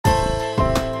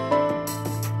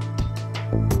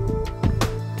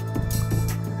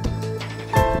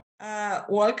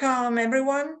Welcome,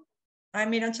 everyone.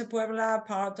 I'm Iratxe Puebla,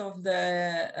 part of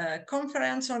the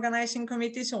conference organizing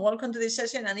committee. So welcome to this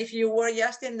session. And if you were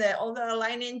just in the other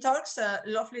aligning talks,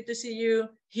 lovely to see you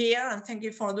here. And thank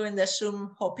you for doing the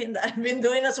Zoom hopping that I've been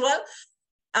doing as well.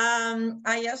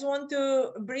 I just want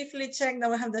to briefly check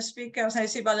that we have the speakers. I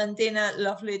see Valentina.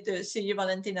 Lovely to see you,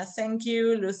 Valentina. Thank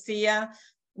you. Lucia,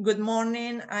 good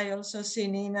morning. I also see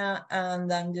Nina,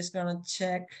 and I'm just going to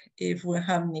check if we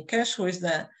have Nikesh, who is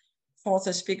the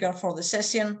fourth speaker for the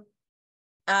session.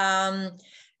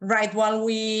 Right, while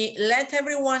we let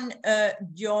everyone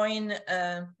join,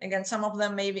 again, some of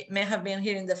them may have been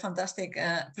hearing the fantastic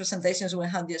presentations we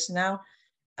had just now.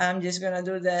 I'm just going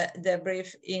to do the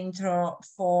brief intro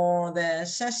for the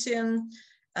session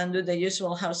and do the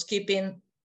usual housekeeping.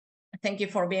 Thank you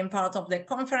for being part of the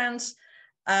conference.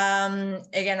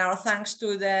 Again, our thanks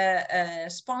to the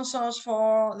sponsors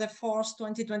for the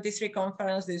FORCE2023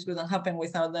 conference. This wouldn't happen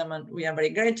without them, and we are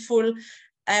very grateful.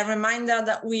 A reminder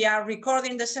that we are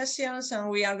recording the sessions, and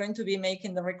we are going to be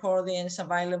making the recordings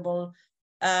available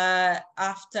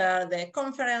after the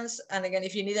conference. And again,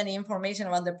 if you need any information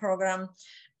about the program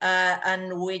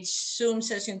and which Zoom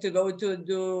session to go to,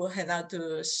 do head out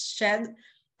to Shed.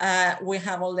 We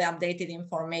have all the updated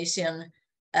information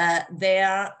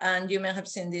there, and you may have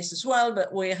seen this as well,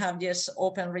 but we have just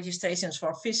open registrations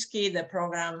for FISCI, the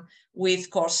program with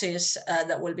courses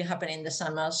that will be happening in the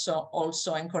summer. So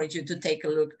also encourage you to take a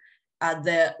look at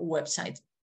the website.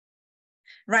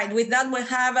 Right, with that, we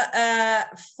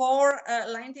have 4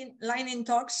 line-in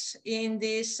talks in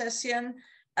this session.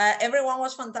 Everyone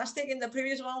was fantastic in the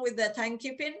previous one with the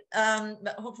timekeeping,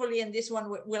 but hopefully in this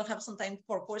one we'll have some time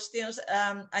for questions.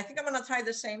 I think I'm going to try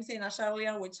the same thing as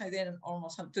earlier, which I didn't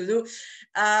almost have to do,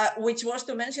 which was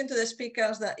to mention to the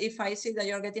speakers that if I see that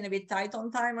you're getting a bit tight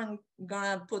on time, I'm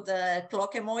going to put a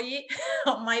clock emoji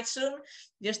on my Zoom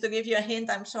just to give you a hint.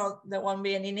 I'm sure there won't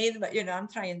be any need, but you know, I'm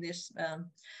trying this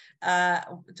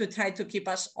to try to keep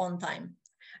us on time.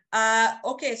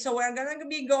 Okay, so we're going to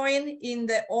be going in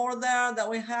the order that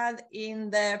we had in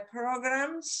the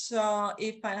program. So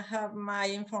if I have my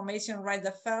information right,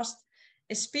 the first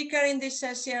speaker in this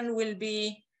session will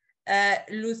be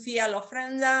Lucia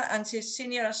Loffreda, and she's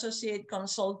Senior Associate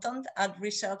Consultant at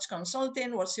Research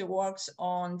Consulting, where she works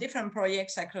on different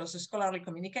projects across scholarly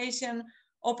communication,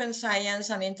 open science,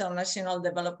 and international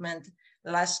development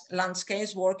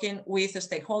landscapes, working with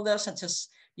stakeholders such as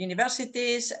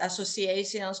universities,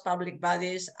 associations, public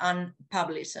bodies, and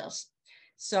publishers.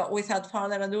 So without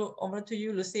further ado, over to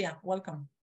you, Lucia. Welcome.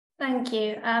 Thank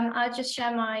you. I'll just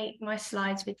share my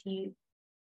slides with you.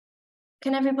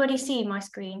 Can everybody see my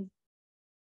screen?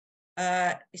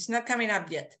 It's not coming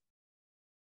up yet.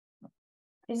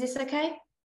 Is this okay?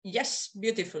 Yes,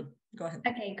 beautiful. Go ahead.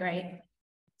 Okay, great.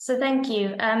 So thank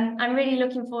you. I'm really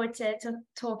looking forward to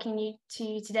talking to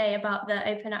you today about the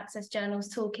Open Access Journals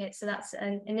Toolkit. So that's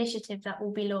an initiative that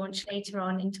will be launched later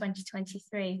on in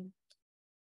 2023.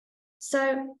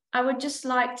 So I would just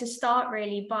like to start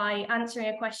really by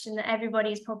answering a question that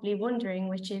everybody is probably wondering,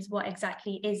 which is what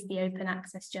exactly is the Open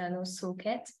Access Journals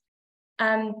Toolkit?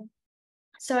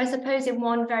 So I suppose in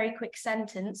one very quick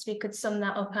sentence, we could sum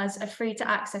that up as a free to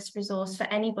access resource for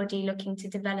anybody looking to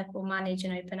develop or manage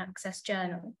an open access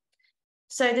journal.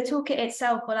 So the toolkit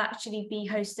itself will actually be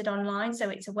hosted online.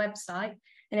 So it's a website,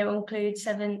 and it will include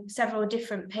several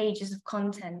different pages of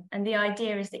content. And the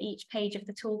idea is that each page of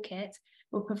the toolkit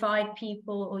will provide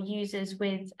people or users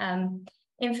with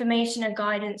information and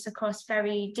guidance across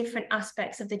very different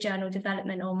aspects of the journal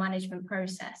development or management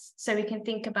process. So we can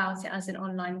think about it as an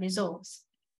online resource.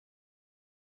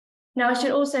 Now, I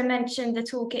should also mention the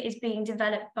toolkit is being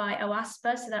developed by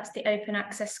OASPA, so that's the Open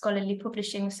Access Scholarly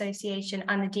Publishing Association,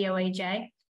 and the DOAJ,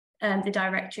 the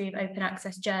Directory of Open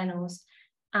Access Journals.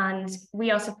 And we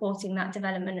are supporting that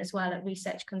development as well at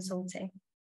Research Consulting.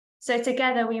 So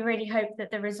together, we really hope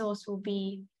that the resource will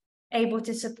be able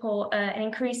to support an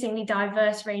increasingly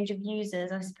diverse range of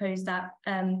users, I suppose, that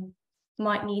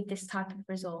might need this type of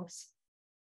resource.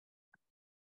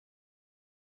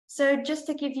 So just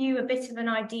to give you a bit of an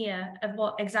idea of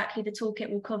what exactly the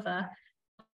toolkit will cover,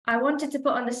 I wanted to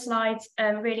put on the slides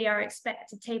really our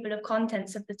expected table of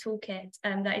contents of the toolkit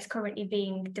that is currently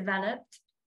being developed.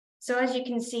 So as you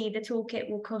can see, the toolkit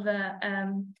will cover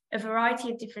a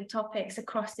variety of different topics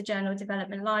across the journal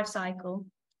development lifecycle.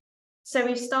 So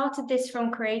we've started this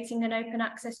from creating an open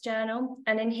access journal,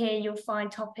 and in here you'll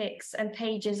find topics and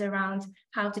pages around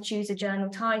how to choose a journal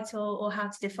title or how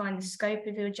to define the scope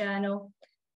of your journal.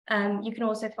 You can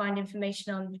also find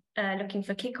information on looking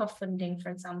for kickoff funding, for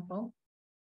example.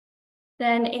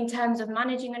 Then in terms of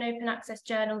managing an open access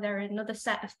journal, there are another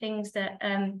set of things that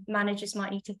managers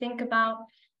might need to think about.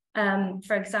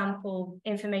 For example,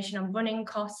 information on running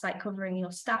costs, like covering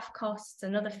your staff costs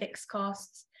and other fixed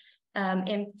costs,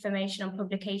 information on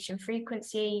publication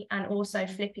frequency, and also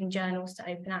flipping journals to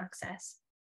open access.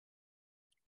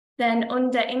 Then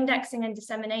under indexing and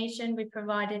dissemination, we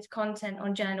provided content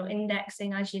on journal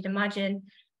indexing, as you'd imagine,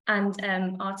 and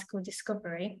article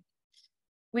discovery.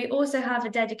 We also have a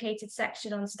dedicated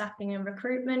section on staffing and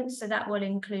recruitment, so that will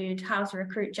include how to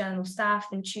recruit journal staff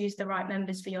and choose the right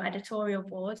members for your editorial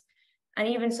board, and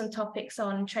even some topics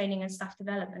on training and staff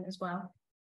development as well.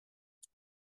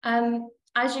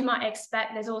 As you might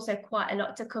expect, there's also quite a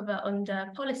lot to cover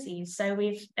under policies. So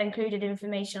we've included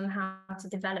information on how to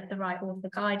develop the right author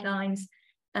guidelines,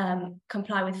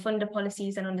 comply with funder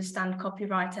policies, and understand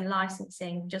copyright and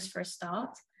licensing, just for a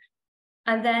start.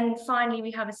 And then finally,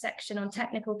 we have a section on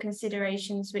technical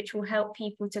considerations, which will help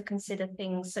people to consider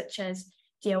things such as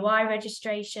DOI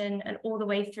registration and all the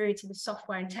way through to the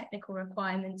software and technical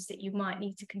requirements that you might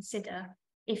need to consider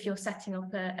if you're setting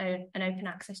up an open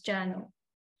access journal.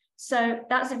 So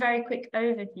that's a very quick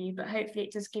overview, but hopefully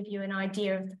it does give you an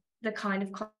idea of the kind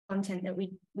of content that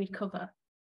we cover.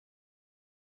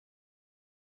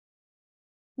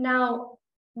 Now,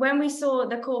 when we saw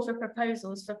the call for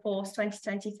proposals for FORCE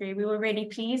 2023, we were really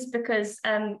pleased because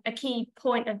a key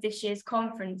point of this year's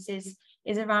conference is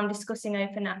around discussing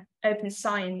open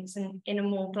science and in a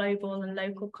more global and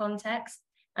local context,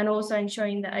 and also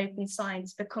ensuring that open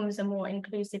science becomes a more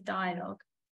inclusive dialogue.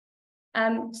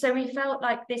 So we felt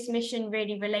like this mission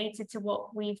really related to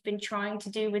what we've been trying to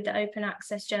do with the Open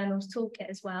Access Journals Toolkit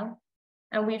as well.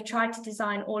 And we've tried to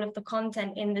design all of the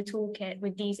content in the toolkit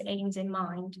with these aims in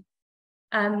mind.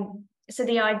 So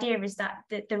the idea is that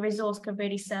the resource can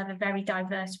really serve a very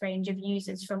diverse range of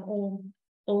users from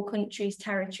all countries,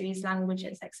 territories,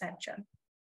 languages, etc.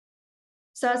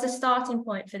 So as a starting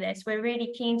point for this, we're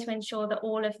really keen to ensure that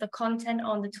all of the content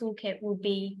on the toolkit will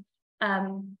be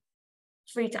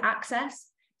free to access.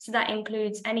 So that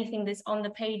includes anything that's on the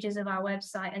pages of our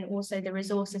website and also the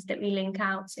resources that we link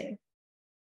out to.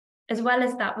 As well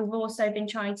as that, we've also been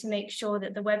trying to make sure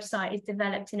that the website is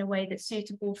developed in a way that's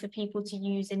suitable for people to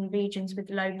use in regions with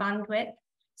low bandwidth.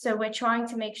 So we're trying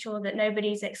to make sure that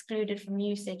nobody's excluded from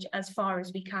usage as far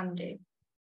as we can do.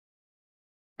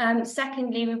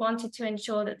 Secondly, we wanted to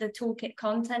ensure that the toolkit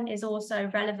content is also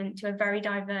relevant to a very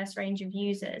diverse range of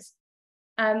users.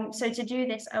 So to do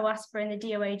this, OASPA and the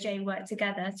DOAJ work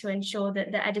together to ensure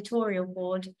that the editorial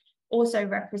board also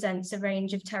represents a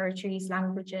range of territories,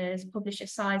 languages, publisher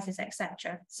sizes,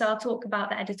 etc. So I'll talk about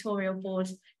the editorial board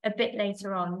a bit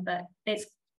later on, but it's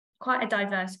quite a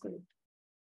diverse group.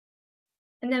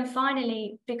 And then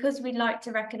finally, because we'd like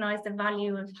to recognise the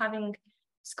value of having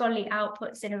scholarly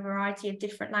outputs in a variety of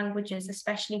different languages,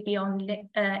 especially beyond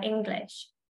English,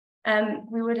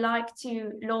 we would like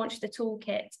to launch the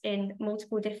toolkit in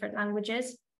multiple different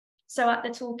languages. So at the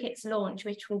toolkit's launch,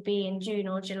 which will be in June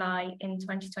or July in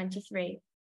 2023,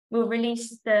 we'll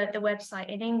release the website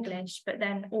in English, but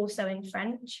then also in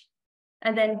French.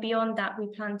 And then beyond that, we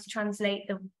plan to translate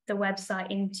the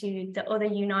website into the other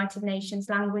United Nations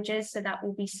languages. So that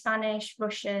will be Spanish,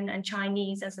 Russian, and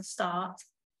Chinese as a start.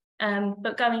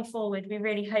 But going forward, we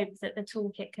really hope that the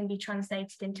toolkit can be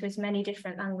translated into as many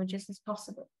different languages as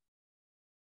possible.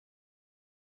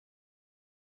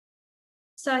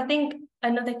 So I think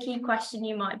another key question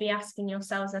you might be asking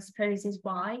yourselves, I suppose, is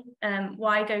why?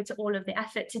 Why go to all of the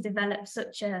effort to develop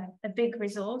such a big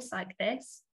resource like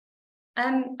this?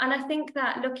 And I think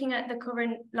that looking at the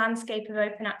current landscape of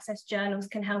open access journals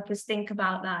can help us think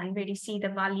about that and really see the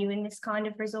value in this kind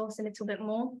of resource a little bit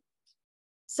more.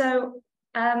 So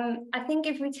I think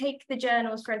if we take the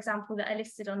journals, for example, that are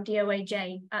listed on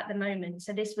DOAJ at the moment,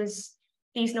 so these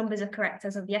numbers are correct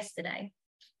as of yesterday.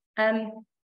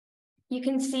 You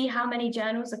can see how many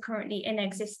journals are currently in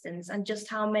existence and just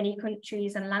how many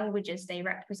countries and languages they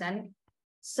represent.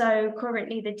 So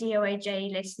currently the DOAJ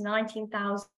lists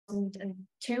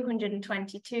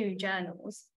 19,222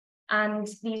 journals, and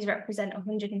these represent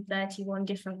 131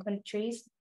 different countries.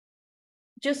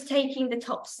 Just taking the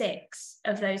top 6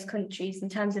 of those countries in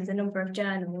terms of the number of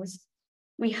journals,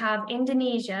 we have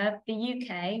Indonesia, the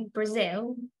UK,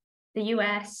 Brazil, the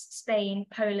US, Spain,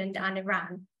 Poland, and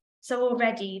Iran. So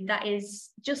already that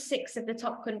is just 6 of the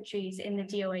top countries in the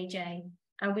DOAJ,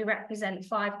 and we represent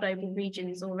 5 global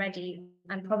regions already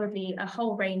and probably a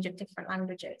whole range of different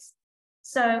languages.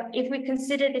 So if we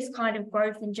consider this kind of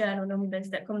growth in journal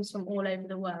numbers that comes from all over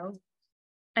the world,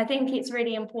 I think it's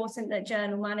really important that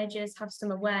journal managers have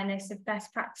some awareness of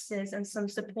best practices and some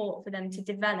support for them to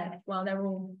develop while they're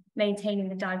all maintaining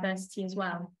the diversity as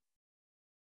well.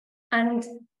 And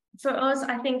for us,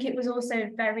 I think it was also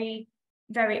very,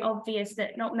 very obvious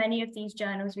that not many of these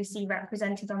journals we see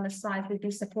represented on the slide would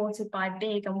be supported by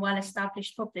big and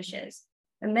well-established publishers.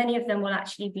 And many of them will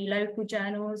actually be local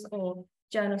journals or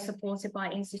journals supported by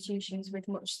institutions with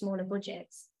much smaller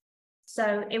budgets.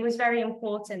 So it was very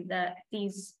important that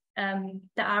these that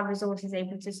our resource is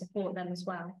able to support them as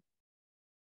well.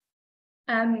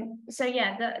 So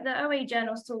yeah, the OA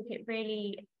Journals Toolkit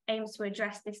really aims to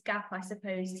address this gap, I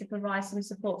suppose, to provide some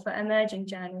support for emerging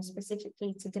journals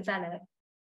specifically to develop.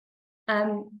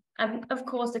 And of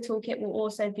course, the toolkit will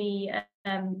also be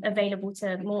available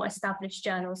to more established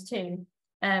journals too,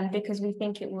 because we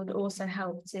think it would also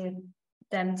help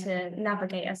them to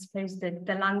navigate, I suppose,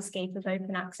 the landscape of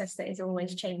open access that is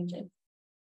always changing.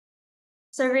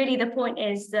 So really the point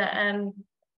is that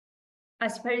I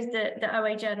suppose the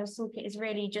OA Journals Toolkit is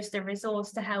really just a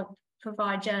resource to help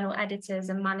provide journal editors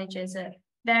and managers at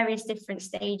various different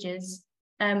stages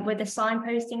with a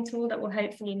signposting tool that will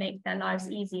hopefully make their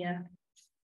lives easier.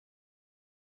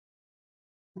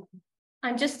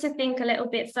 And just to think a little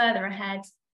bit further ahead,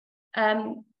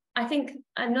 I think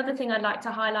another thing I'd like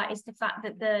to highlight is the fact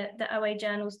that the OA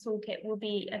Journals Toolkit will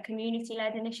be a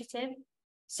community-led initiative.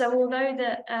 So although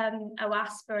the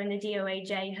OASPA and the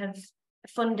DOAJ have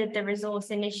funded the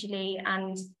resource initially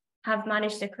and have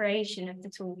managed the creation of the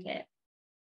toolkit,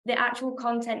 the actual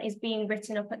content is being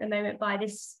written up at the moment by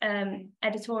this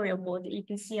editorial board that you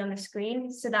can see on the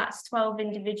screen. So that's 12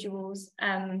 individuals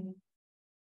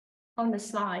on the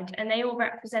slide, and they all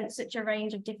represent such a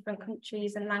range of different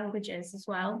countries and languages as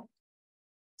well.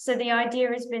 So the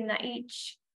idea has been that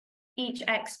each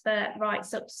expert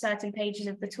writes up certain pages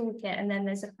of the toolkit, and then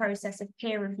there's a process of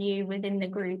peer review within the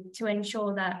group to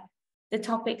ensure that the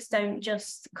topics don't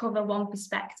just cover one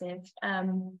perspective.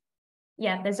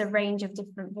 Yeah, there's a range of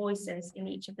different voices in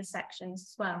each of the sections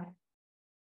as well.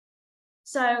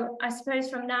 So I suppose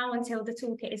from now until the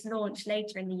toolkit is launched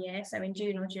later in the year, so in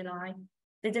June or July,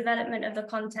 the development of the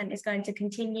content is going to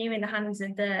continue in the hands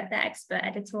of the expert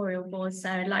editorial board. So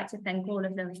I'd like to thank all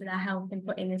of them for their help in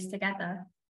putting this together.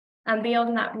 And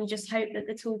beyond that, we just hope that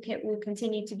the toolkit will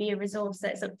continue to be a resource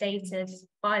that's updated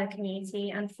by the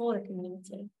community and for the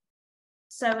community.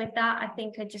 So with that, I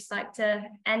think I'd just like to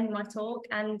end my talk,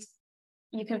 and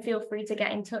you can feel free to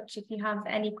get in touch if you have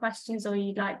any questions or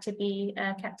you'd like to be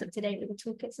kept up to date with the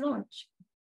toolkit's launch.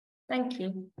 Thank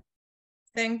you.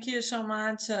 Thank you so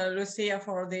much, Lucia,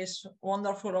 for this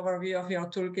wonderful overview of your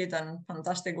toolkit and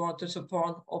fantastic work to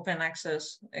support open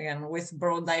access, again, with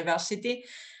broad diversity.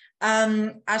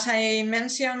 As I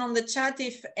mentioned on the chat,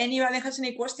 if anybody has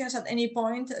any questions at any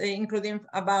point, including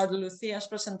about Lucia's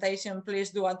presentation,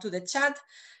 please do add to the chat.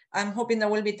 I'm hoping there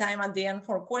will be time at the end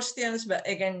for questions, but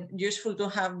again, useful to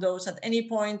have those at any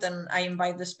point, and I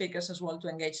invite the speakers as well to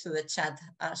engage to the chat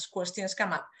as questions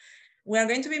come up. We are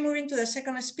going to be moving to the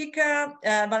second speaker,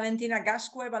 Valentina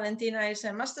Gascue. Valentina is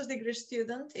a master's degree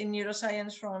student in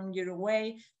neuroscience from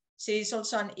Uruguay. She is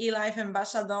also an eLife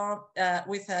ambassador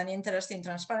with an interest in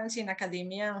transparency in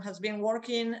academia, and has been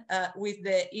working with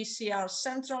the ECR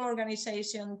Central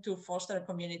organization to foster a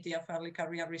community of early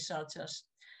career researchers.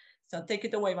 So take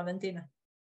it away, Valentina.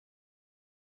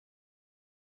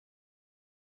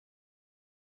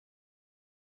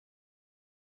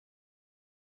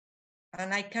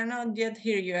 And I cannot yet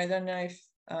hear you. I don't know if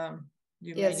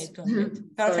you may need to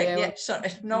unmute. Perfect. Sorry, yeah,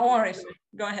 sorry. No worries.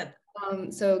 Go ahead.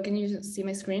 So can you see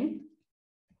my screen?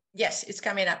 Yes, it's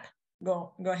coming up.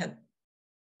 Go ahead.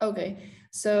 Okay.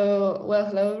 So, well,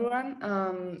 hello,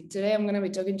 everyone. Today I'm going to be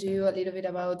talking to you a little bit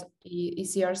about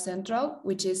ECR Central,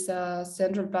 which is a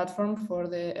central platform for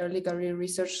the early career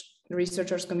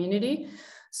researchers community.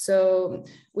 So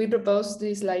we propose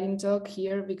this lightning talk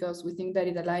here because we think that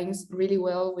it aligns really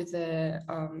well with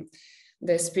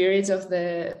the spirit of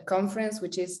the conference,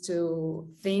 which is to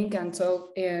think and talk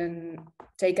and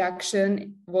take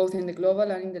action both in the global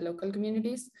and in the local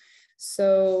communities.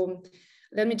 So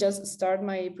let me just start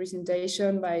my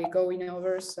presentation by going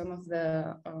over some of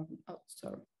the,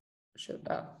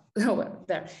 well,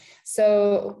 there.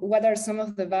 So what are some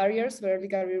of the barriers for early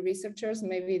career researchers?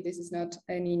 Maybe this is not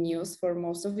any news for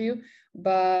most of you,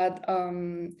 but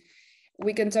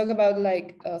we can talk about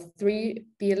like 3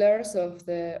 pillars of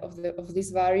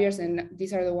these barriers, and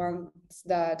these are the ones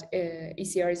that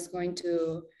ECR is going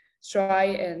to try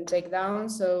and take down.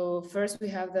 So first we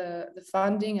have the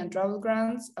funding and travel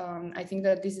grants. I think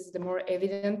that this is the more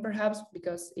evident perhaps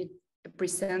because it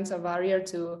presents a barrier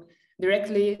to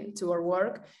directly to our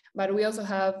work, but we also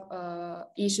have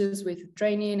issues with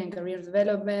training and career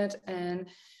development, and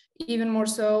even more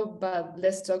so, but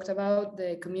less talked about,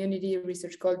 the community,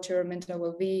 research culture, mental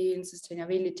well-being,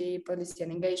 sustainability, policy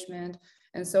and engagement,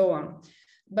 and so on.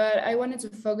 But I wanted to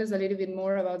focus a little bit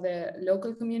more about the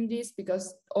local communities,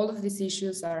 because all of these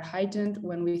issues are heightened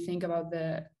when we think about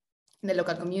the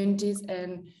local communities.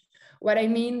 And what I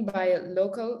mean by a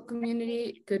local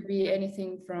community could be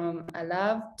anything from a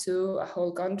lab to a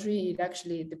whole country. It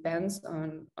actually depends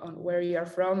on where you are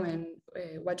from and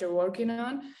what you're working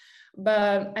on.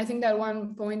 But I think that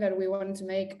one point that we wanted to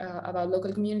make about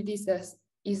local communities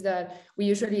is that we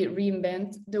usually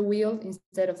reinvent the wheel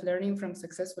instead of learning from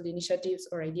successful initiatives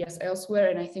or ideas elsewhere.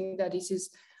 And I think that this is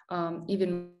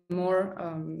even more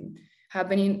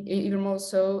happening, even more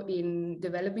so in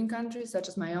developing countries such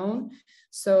as my own.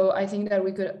 So I think that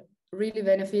we could really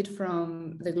benefit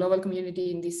from the global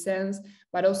community in this sense,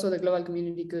 but also the global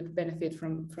community could benefit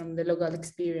from the local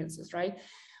experiences, right?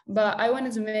 But I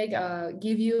wanted to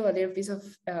give you a little piece of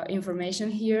information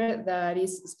here that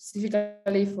is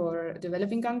specifically for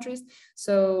developing countries.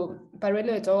 So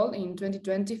Parello et al. In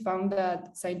 2020 found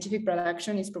that scientific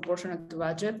production is proportional to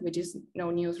budget, which is no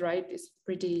news, right? It's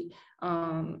pretty,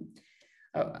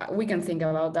 we can think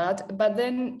about that. But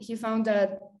then he found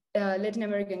that Latin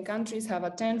American countries have a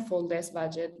 10-fold less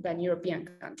budget than European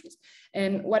countries.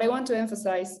 And what I want to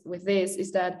emphasize with this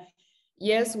is that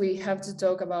yes, we have to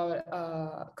talk about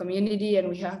community and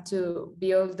we have to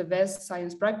build the best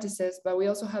science practices, but we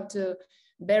also have to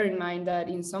bear in mind that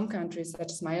in some countries,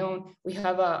 such as my own, we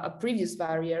have a previous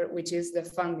barrier, which is the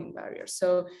funding barrier.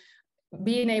 So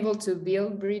being able to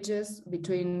build bridges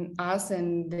between us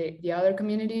and the other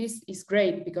communities is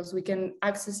great, because we can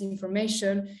access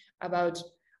information about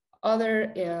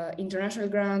other international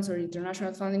grants or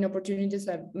international funding opportunities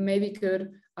that maybe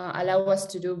could allow us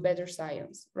to do better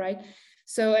science, right?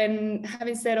 So, and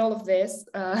having said all of this,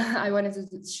 I wanted to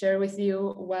share with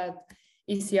you what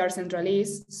ECR Central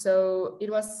is. So it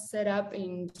was set up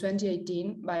in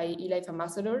 2018 by eLife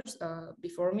ambassadors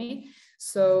before me.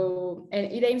 So, and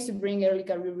it aims to bring early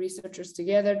career researchers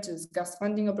together to discuss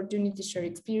funding opportunities, share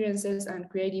experiences, and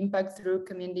create impact through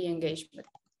community engagement.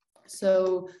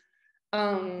 So,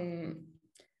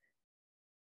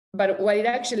 but what it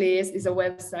actually is a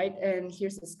website, and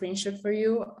here's a screenshot for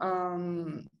you.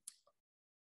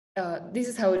 This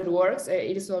is how it works.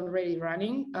 It is already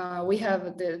running. We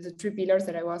have the three pillars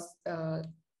that I was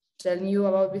telling you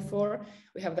about before.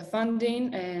 We have the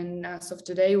funding, and as of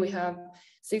today, we have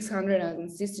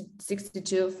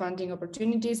 662 funding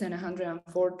opportunities and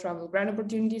 104 travel grant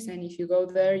opportunities. And if you go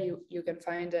there, you can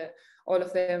find all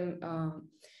of them,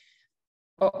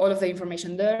 all of the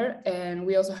information there. And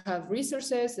we also have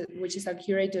resources, which is a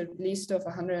curated list of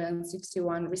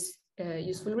 161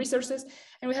 useful resources.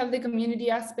 And we have the community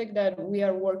aspect that we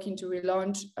are working to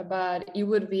relaunch, but it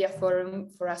would be a forum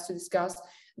for us to discuss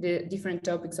the different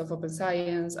topics of open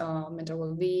science, mental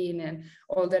well-being, and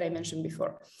all that I mentioned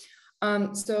before.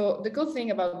 So the cool thing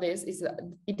about this is that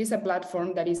it is a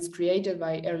platform that is created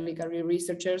by early career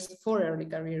researchers for early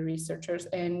career researchers.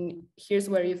 And here's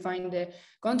where you find the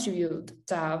contribute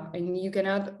tab, and you can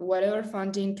add whatever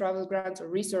funding, travel grants, or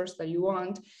resource that you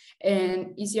want.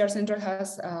 And ECR Central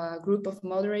has a group of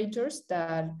moderators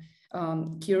that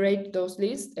curate those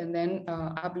lists and then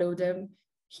upload them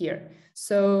here.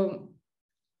 So,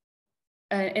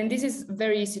 and this is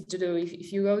very easy to do.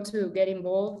 If you go to get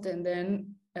involved and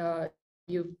then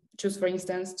you choose, for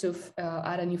instance, to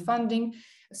add a new funding,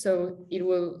 so it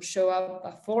will show up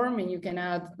a form, and you can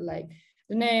add like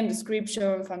the name,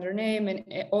 description, funder name, and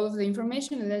all of the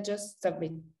information, and then just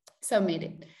submit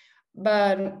it.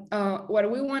 But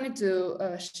what we wanted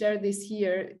to share this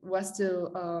here was to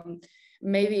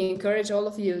maybe encourage all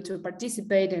of you to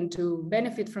participate and to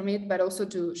benefit from it, but also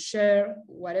to share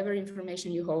whatever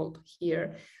information you hold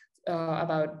here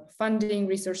about funding,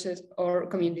 resources, or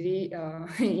community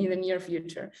in the near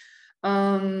future.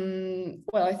 Well,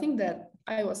 I think that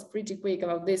I was pretty quick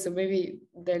about this, so maybe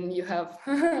then you have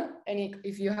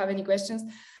if you have any questions.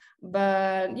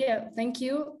 But yeah, thank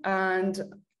you. And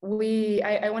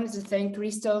I wanted to thank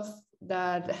Christoph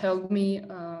that helped me.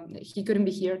 He couldn't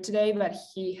be here today, but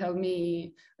he helped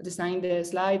me design the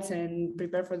slides and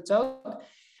prepare for the talk.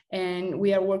 And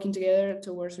we are working together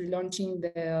towards relaunching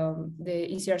the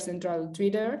ECR Central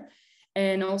Twitter,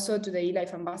 and also to the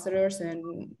eLife ambassadors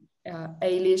and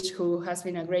Ailish, who has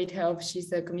been a great help. She's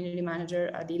the community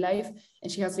manager at eLife, and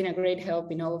she has been a great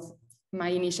help in all of my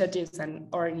initiatives and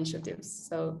our initiatives.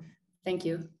 So thank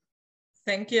you.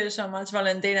 Thank you so much,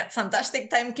 Valentina. Fantastic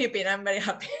timekeeping. I'm very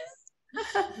happy.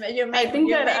 You make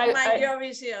my I job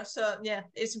easier. So yeah,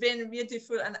 it's been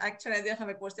beautiful. And actually, I didn't have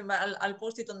a question, but I'll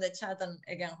post it on the chat. And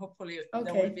again, hopefully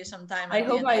there will be some time. I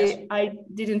hope I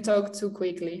didn't talk too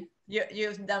quickly.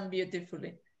 You've done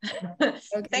beautifully.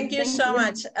 Okay, thank you so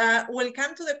much. We'll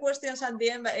come to the questions at the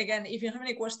end. But again, if you have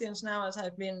any questions now, as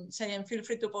I've been saying, feel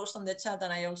free to post on the chat.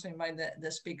 And I also invite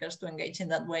the speakers to engage in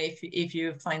that way if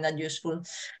you find that useful.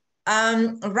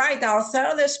 Right, our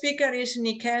third speaker is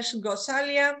Nikesh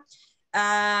Gosalia,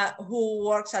 who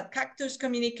works at Cactus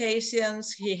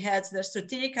Communications. He heads the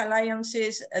Strategic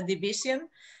Alliances Division,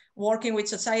 working with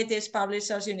societies,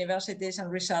 publishers, universities, and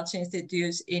research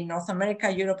institutes in North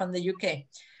America, Europe, and the UK.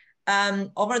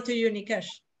 Over to you, Nikesh.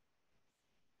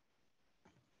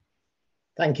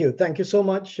 Thank you. Thank you so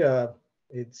much.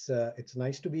 It's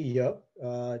nice to be here.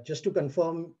 Just to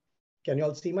confirm, can you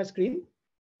all see my screen?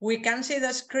 We can see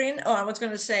the screen. Oh, I was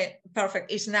going to say,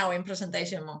 perfect. It's now in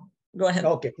presentation mode. Go ahead.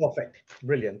 Okay, perfect.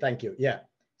 Brilliant. Thank you. Yeah.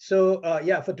 So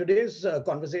yeah, for today's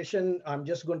conversation, I'm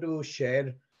just going to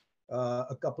share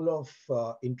a couple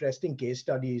of interesting case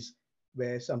studies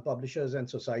where some publishers and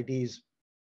societies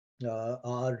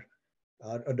are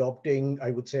adopting, I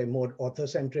would say, a more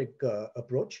author-centric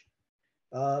approach.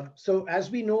 So as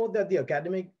we know that the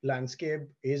academic landscape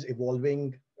is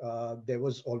evolving, there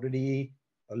was already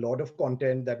a lot of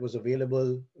content that was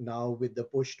available. Now with the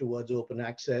push towards open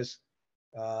access,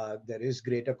 there is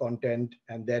greater content.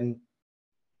 And then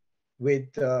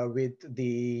with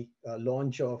the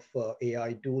launch of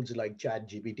AI tools like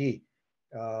ChatGPT,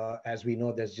 as we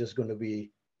know, there's just going to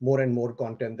be more and more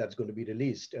content that's going to be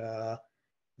released.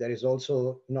 There is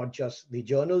also not just the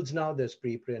journals now, there's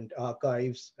preprint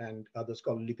archives and other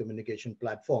scholarly communication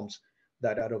platforms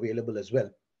that are available as well.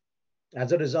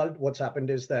 As a result, what's happened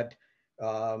is that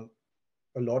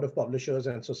a lot of publishers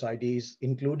and societies,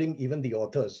 including even the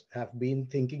authors, have been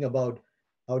thinking about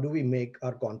how do we make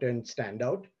our content stand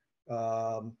out,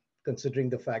 considering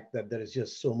the fact that there is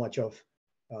just so much of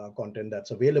content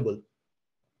that's available.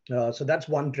 So that's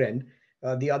one trend.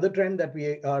 The other trend that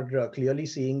we are clearly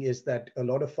seeing is that a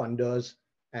lot of funders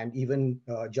and even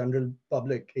general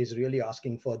public is really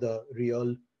asking for the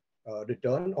real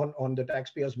return on the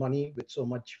taxpayers' money with so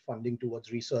much funding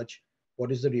towards research.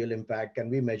 What is the real impact? Can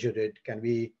we measure it? Can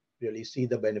we really see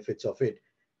the benefits of it?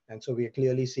 And so we are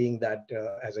clearly seeing that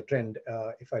as a trend.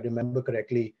 If I remember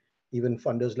correctly, even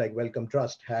funders like Wellcome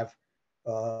Trust have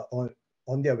on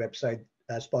their website,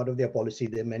 as part of their policy,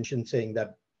 they mentioned saying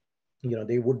that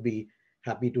they would be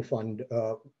happy to fund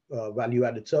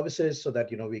value-added services so that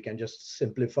we can just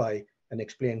simplify and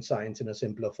explain science in a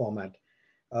simpler format.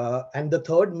 And the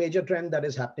third major trend that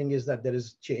is happening is that there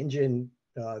is change in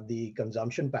the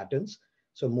consumption patterns.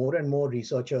 So more and more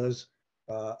researchers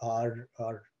are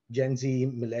Gen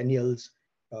Z, millennials,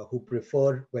 who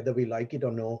prefer, whether we like it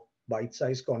or no,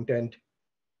 bite-sized content.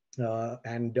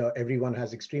 And everyone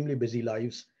has extremely busy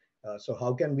lives. So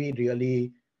how can we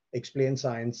really explain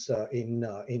science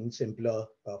in simpler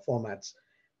formats?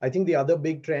 I think the other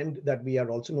big trend that we are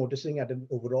also noticing at an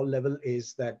overall level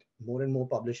is that more and more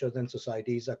publishers and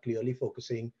societies are clearly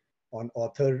focusing on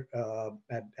author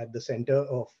at the center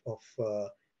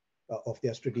of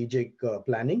their strategic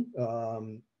planning.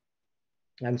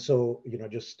 And so,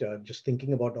 just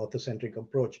thinking about author-centric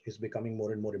approach is becoming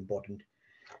more and more important.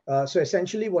 So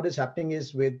essentially what is happening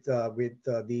is with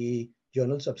the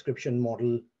journal subscription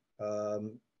model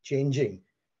changing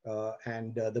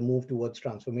and the move towards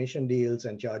transformation deals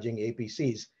and charging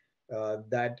APCs,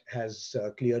 that has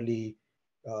clearly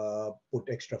put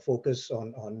extra focus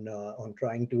on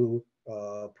trying to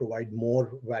provide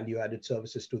more value-added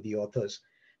services to the authors.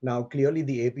 Now, clearly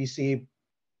the APC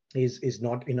is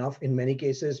not enough in many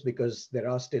cases because there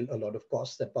are still a lot of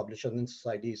costs that publishers and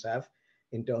societies have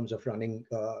in terms of running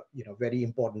very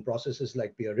important processes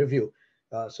like peer review.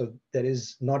 So there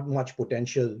is not much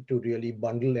potential to really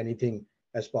bundle anything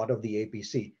as part of the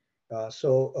APC.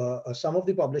 So some of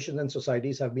the publishers and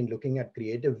societies have been looking at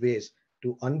creative ways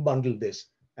to unbundle this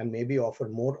and maybe offer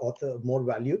more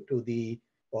value to the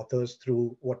authors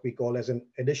through what we call as an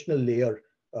additional layer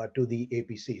to the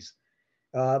APCs.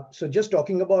 So just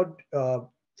talking about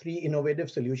 3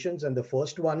 innovative solutions, and the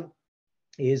first one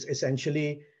is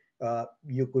essentially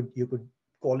you could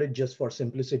call it, just for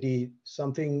simplicity,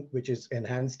 something which is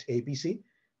enhanced APC.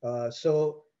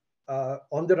 So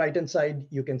on the right-hand side,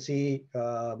 you can see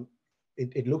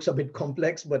it looks a bit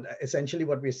complex, but essentially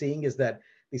what we're seeing is that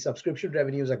the subscription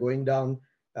revenues are going down.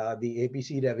 The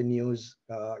APC revenues,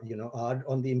 are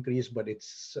on the increase, but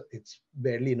it's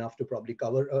barely enough to probably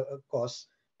cover costs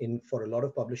for a lot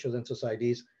of publishers and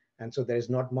societies. And so there is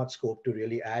not much scope to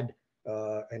really add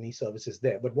any services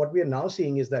there. But what we are now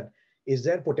seeing is that is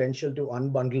there potential to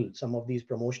unbundle some of these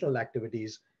promotional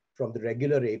activities from the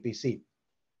regular APC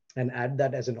and add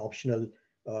that as an optional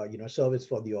service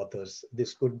for the authors?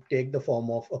 This could take the form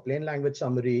of a plain language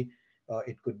summary.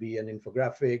 It could be an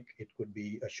infographic. It could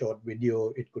be a short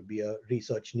video. It could be a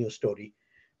research news story.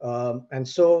 And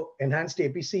so enhanced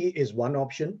APC is one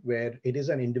option where it is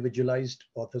an individualized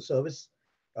author service,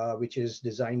 which is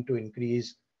designed to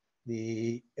increase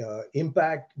the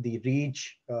impact, the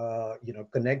reach,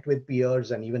 connect with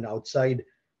peers and even outside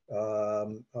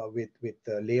with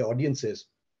lay audiences.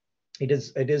 It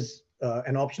is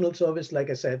an optional service, like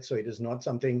I said, so it is not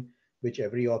something which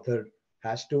every author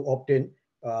has to opt in.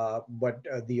 But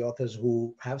the authors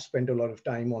who have spent a lot of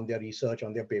time on their research,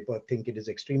 on their paper, think it is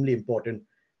extremely important,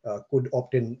 could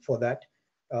opt in for that.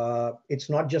 It's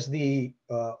not just the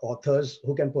authors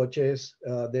who can purchase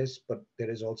this, but there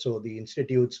is also the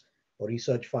institutes or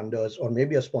research funders, or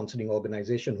maybe a sponsoring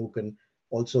organization who can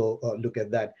also look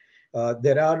at that.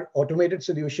 There are automated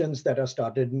solutions that are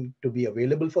starting to be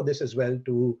available for this as well,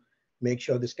 to make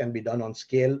sure this can be done on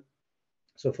scale.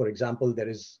 So for example, there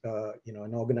is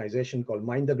an organization called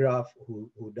Mind the Graph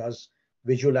who does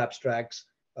visual abstracts.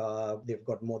 They've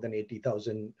got more than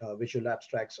 80,000 visual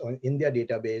abstracts in their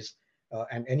database,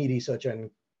 and any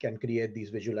researcher can create these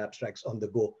visual abstracts on the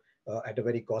go at a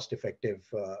very cost-effective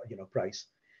price.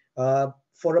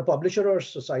 For a publisher or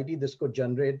society, this could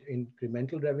generate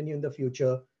incremental revenue in the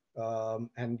future,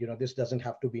 and this doesn't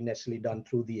have to be necessarily done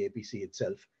through the APC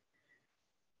itself.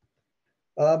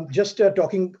 Just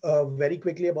talking very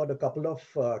quickly about a couple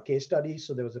of case studies.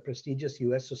 So there was a prestigious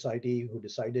US society who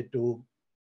decided to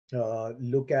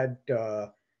look at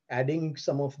adding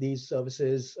some of these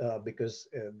services because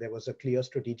there was a clear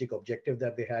strategic objective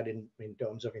that they had in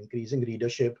terms of increasing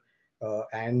readership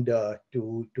and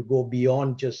to go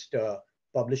beyond just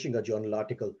publishing a journal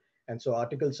article. And so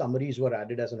article summaries were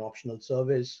added as an optional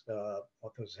service.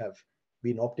 Authors have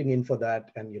been opting in for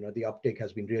that, and the uptake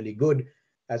has been really good.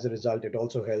 As a result, it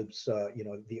also helps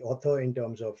the author in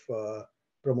terms of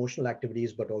promotional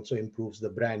activities, but also improves the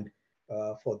brand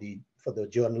for the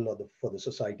journal or for the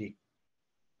society.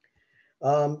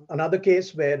 Another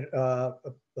case where a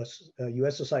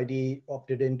US society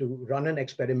opted in to run an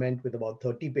experiment with about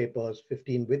 30 papers,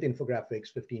 15 with infographics,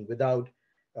 15 without.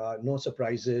 No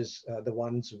surprises. The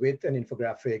ones with an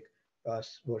infographic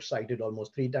were cited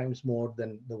almost 3 times more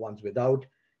than the ones without.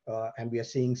 And we are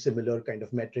seeing similar kind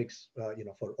of metrics,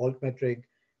 for altmetric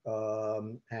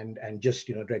and just,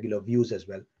 regular views as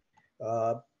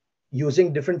well.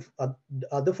 Using different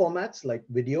other formats like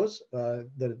videos,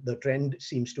 the trend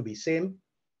seems to be same,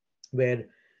 where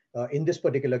in this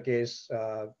particular case,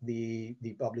 the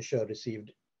publisher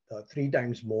received 3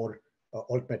 times more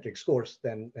altmetric scores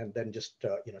than just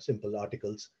simple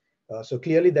articles. So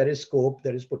clearly there is scope,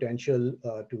 there is potential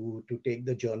to take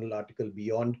the journal article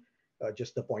beyond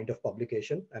just the point of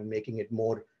publication and making it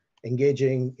more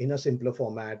engaging in a simpler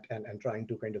format and trying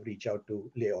to kind of reach out to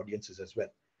lay audiences as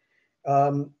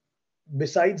well.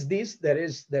 Besides these, there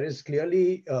is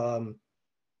clearly,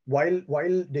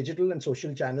 while digital and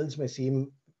social channels may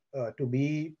seem to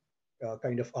be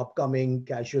kind of upcoming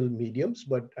casual mediums,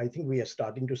 but I think we are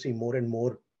starting to see more and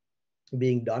more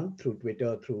being done through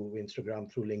Twitter, through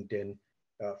Instagram, through LinkedIn,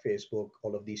 Facebook,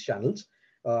 all of these channels.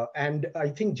 And I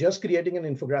think just creating an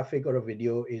infographic or a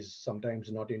video is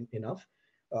sometimes not enough.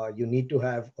 You need to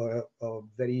have a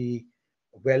very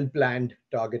well-planned,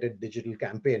 targeted digital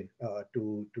campaign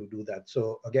to do that.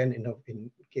 So again,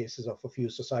 in cases of a few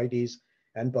societies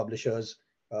and publishers,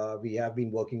 we have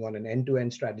been working on an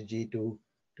end-to-end strategy to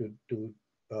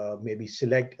maybe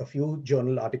select a few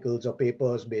journal articles or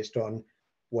papers based on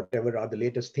whatever are the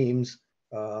latest themes,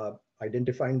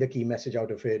 identifying the key message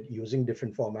out of it, using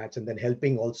different formats, and then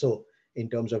helping also in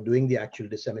terms of doing the actual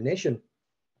dissemination,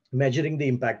 measuring the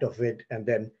impact of it, and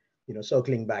then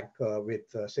circling back with,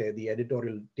 say, the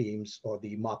editorial teams or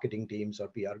the marketing teams or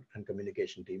PR and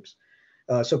communication teams.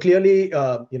 So clearly,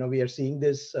 we are seeing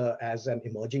this as an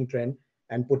emerging trend,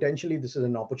 and potentially this is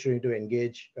an opportunity to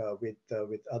engage with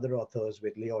other authors,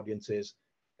 with lay audiences,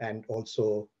 and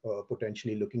also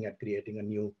potentially looking at creating a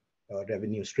new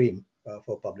revenue stream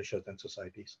for publishers and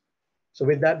societies. So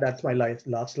with that, that's my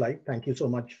last slide. Thank you so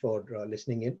much for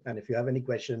listening in. And if you have any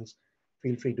questions,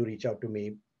 feel free to reach out to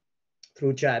me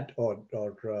through chat or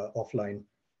offline.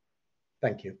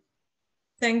 Thank you.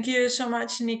 Thank you so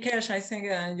much, Nikesh. I think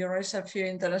you raised a few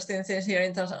interesting things here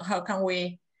in terms of how can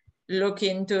we look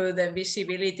into the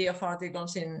visibility of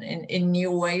articles in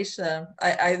new ways.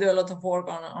 I do a lot of work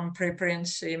on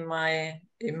preprints in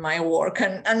my work,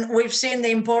 and we've seen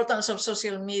the importance of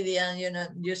social media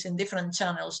and using different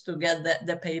channels to get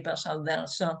the papers out there.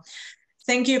 So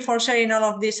Thank you for sharing all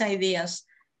of these ideas.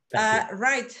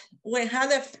 Right, we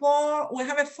have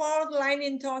a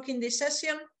four-lining talk in this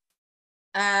session.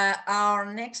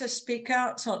 Our next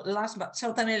speaker, so last but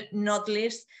certainly not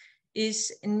least,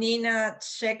 is Nina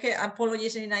Tscheke.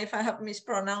 Apologies, Nina, if I have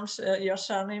mispronounced your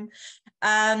surname.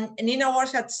 Nina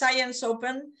works at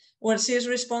ScienceOpen, where she is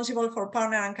responsible for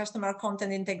partner and customer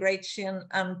content integration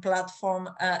and platform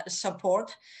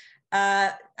support.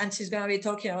 And she's going to be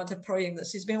talking about a project that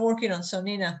she's been working on. So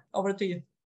Nina, over to you.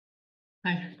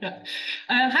 Hi.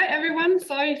 Hi, everyone.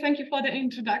 Sorry, thank you for the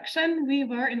introduction. We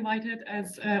were invited,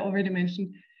 as already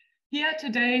mentioned, here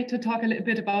today to talk a little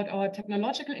bit about our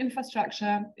technological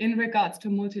infrastructure in regards to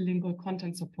multilingual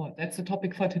content support. That's the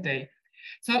topic for today.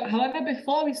 So, however,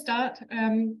 before we start,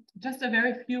 just a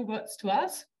very few words to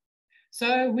us.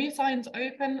 So we,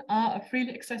 ScienceOpen, are a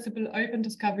freely accessible open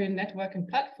discovery and networking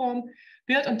platform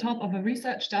built on top of a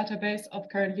research database of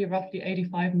currently roughly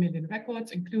 85 million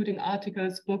records, including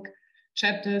articles, books,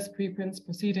 chapters, preprints,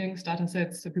 proceedings,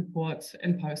 datasets, reports,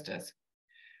 and posters.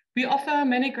 We offer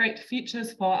many great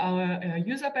features for our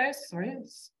user base.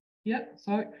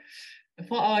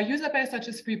 For our user base, such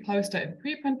as free poster and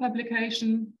preprint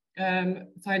publication,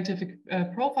 scientific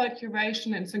profile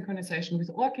curation and synchronization with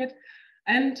ORCID,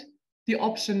 and the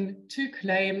option to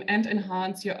claim and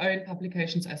enhance your own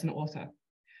publications as an author.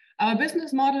 Our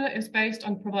business model is based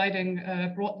on providing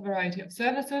a broad variety of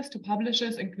services to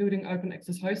publishers, including open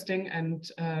access hosting and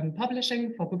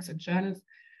publishing for books and journals.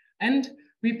 And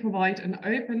we provide an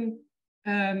open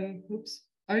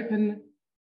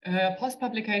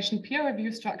post-publication peer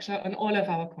review structure on all of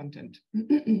our content.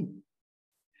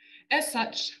 As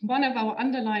such, one of our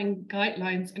underlying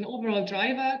guidelines and overall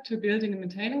driver to building and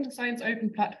maintaining the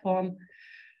ScienceOpen platform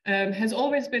has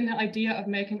always been the idea of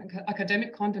making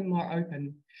academic content more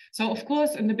open. So of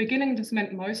course, in the beginning, this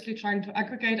meant mostly trying to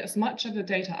aggregate as much of the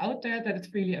data out there that is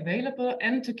freely available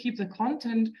and to keep the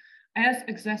content as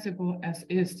accessible as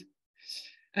is.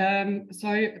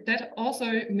 So that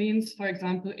also means, for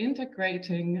example,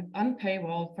 integrating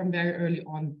unpaywall from very early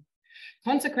on.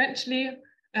 Consequently,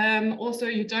 also,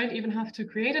 you don't even have to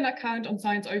create an account on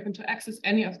ScienceOpen to access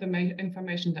any of the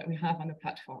information that we have on the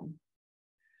platform.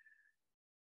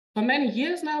 For many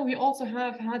years now, we also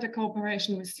have had a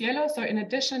cooperation with Cielo. So in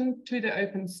addition to the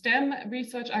open STEM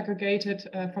research aggregated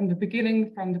from the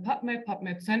beginning from the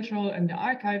PubMed Central and the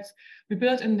archives, we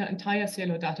built in the entire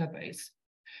Cielo database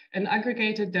and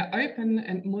aggregated the open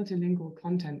and multilingual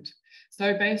content.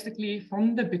 So basically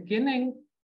from the beginning,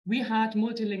 we had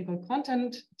multilingual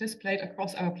content displayed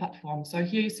across our platform. So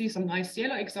here you see some nice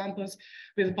Cielo examples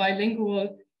with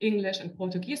bilingual English and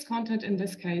Portuguese content in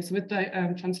this case, with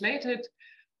the translated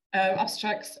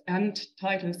abstracts and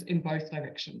titles in both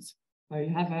directions. So you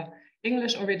have an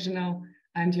English original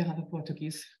and you have a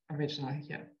Portuguese original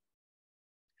here.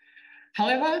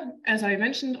 However, as I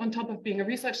mentioned, on top of being a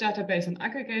research database and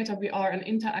aggregator, we are an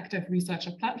interactive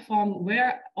researcher platform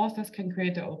where authors can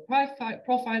create their own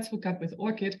profiles, hook up with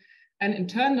ORCID, and in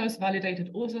turn, those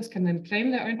validated authors can then claim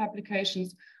their own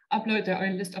publications, upload their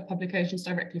own list of publications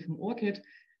directly from ORCID,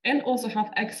 and also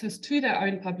have access to their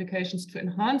own publications to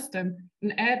enhance them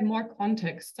and add more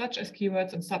context, such as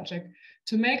keywords and subject,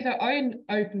 to make their own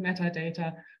open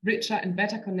metadata richer and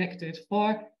better connected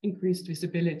for increased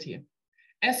visibility.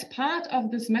 As part of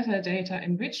this metadata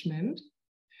enrichment,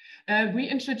 we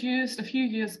introduced a few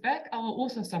years back our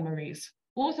author summaries.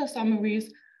 Author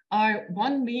summaries are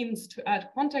one means to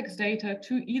add context data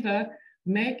to either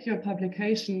make your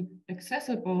publication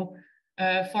accessible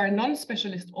for a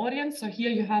non-specialist audience. So here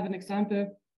you have an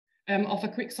example of a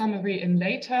quick summary in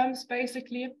lay terms,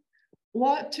 basically,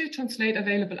 or to translate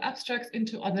available abstracts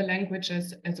into other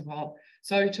languages as well.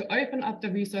 So to open up the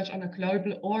research on a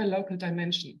global or local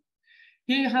dimension.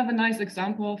 Here you have a nice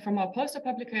example from our poster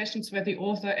publications where the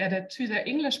author added to their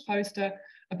English poster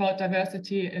about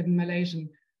diversity in Malaysian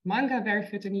manga, very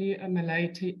fittingly a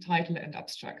Malay title and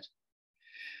abstract.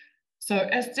 So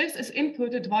as this is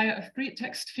inputted via a free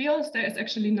text field, there is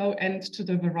actually no end to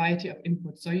the variety of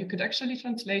input. So you could actually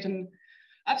translate an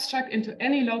abstract into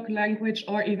any local language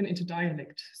or even into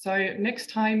dialect. So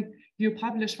next time you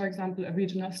publish, for example, a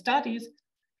regional studies,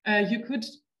 you could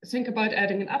think about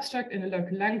adding an abstract in a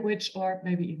local language or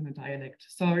maybe even a dialect.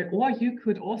 So, or you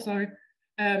could also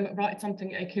write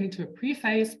something akin to a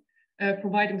preface,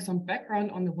 providing some background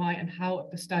on the why and how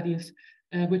of the studies,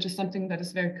 which is something that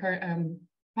is very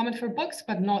common for books,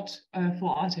 but not for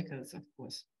articles, of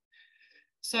course.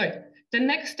 So the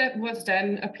next step was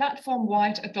then a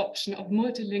platform-wide adoption of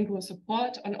multilingual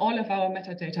support on all of our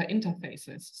metadata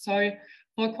interfaces. So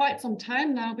for quite some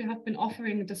time now, we have been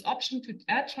offering this option to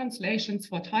add translations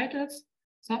for titles,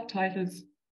 subtitles,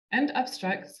 and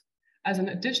abstracts as an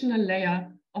additional layer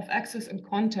of access and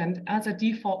content as a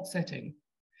default setting.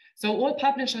 So all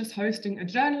publishers hosting a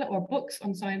journal or books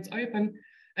on ScienceOpen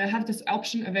have this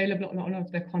option available on all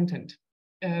of their content,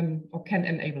 or can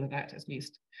enable that at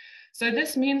least. So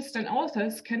this means that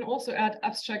authors can also add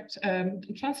abstract,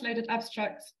 translated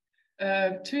abstracts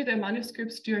to their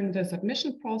manuscripts during the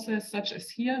submission process, such as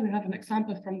here. We have an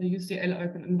example from the UCL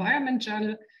Open Environment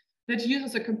Journal that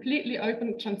uses a completely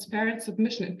open, transparent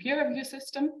submission and peer review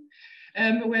system,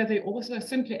 where they also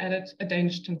simply added a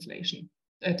Danish translation,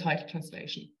 a title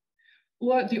translation.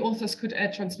 Or the authors could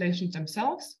add translations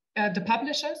themselves, the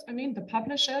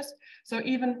publishers. So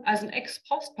even as an ex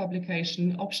post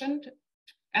publication option,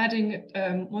 adding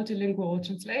multilingual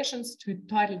translations to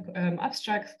title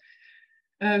abstracts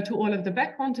to all of the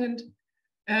back content.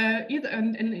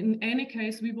 In any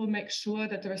case, we will make sure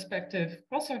that the respective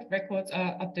cross-site records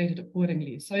are updated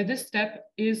accordingly. So this step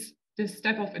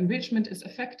of enrichment is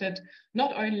affected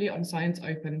not only on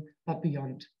ScienceOpen, but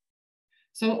beyond.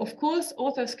 So of course,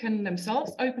 authors can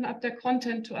themselves open up their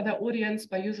content to other audience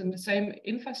by using the same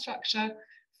infrastructure,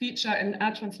 feature, and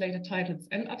add translated titles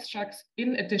and abstracts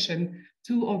in addition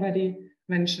to already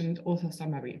mentioned author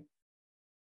summary.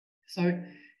 So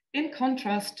in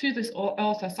contrast to this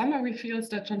author summary fields,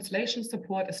 the translation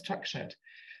support is structured.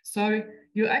 So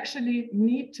you actually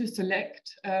need to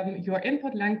select your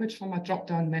input language from a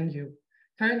drop-down menu.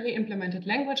 Currently implemented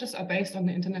languages are based on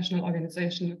the International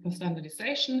Organization for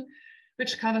Standardization,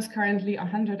 which covers currently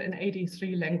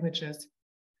 183 languages.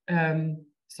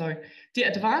 So the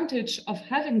advantage of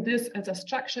having this as a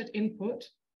structured input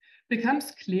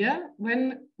becomes clear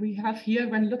when we have here,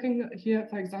 when looking here,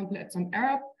 for example, at some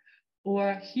Arab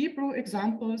or Hebrew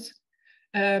examples,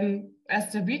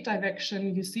 as the read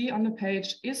direction you see on the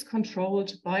page is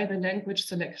controlled by the language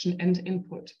selection and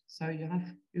input. So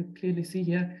you clearly see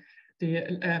here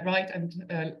the right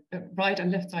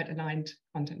and left side aligned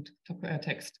content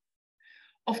text.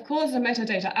 Of course, the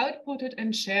metadata outputted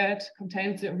and shared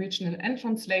contains the original and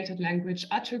translated language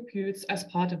attributes as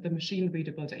part of the machine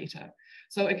readable data.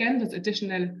 So again, this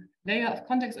additional layer of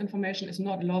context information is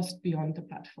not lost beyond the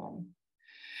platform.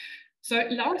 So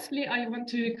lastly, I want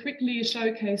to quickly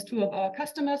showcase two of our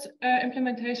customers'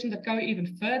 implementation that go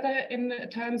even further in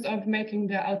terms of making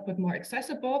their output more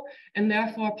accessible and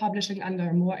therefore publishing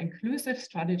under a more inclusive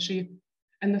strategy.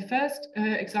 And the first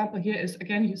example here is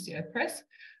again UCL Press,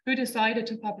 who decided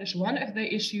to publish one of their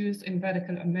issues in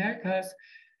Radical Americas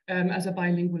as a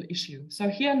bilingual issue. So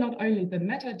here, not only the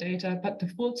metadata, but the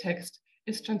full text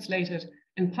is translated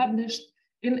and published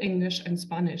in English and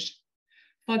Spanish.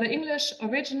 For the English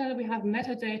original, we have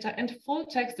metadata and full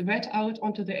text read out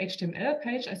onto the HTML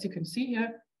page, as you can see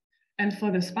here. And for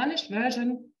the Spanish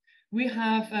version, we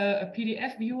have a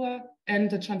PDF viewer and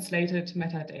the translated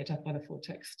metadata for the full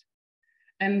text.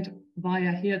 And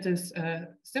via here, this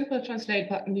simple translate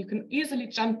button, you can easily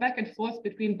jump back and forth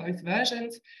between both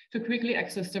versions to quickly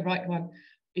access the right one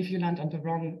if you land on the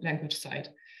wrong language side.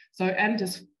 So, and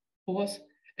this force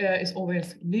is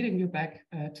always leading you back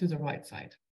to the right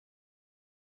side.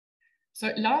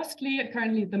 So lastly,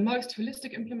 currently the most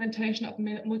holistic implementation of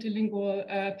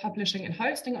multilingual publishing and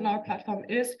hosting on our platform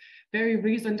is very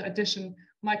recent addition,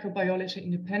 Microbiology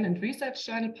Independent Research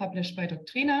Journal published by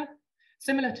Doctrina.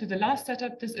 Similar to the last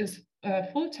setup, this is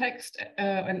full text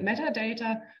and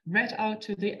metadata read out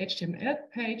to the HTML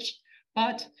page,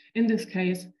 but in this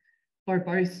case, for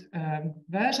both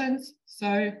versions.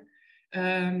 So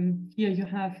here you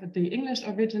have the English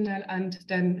original and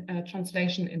then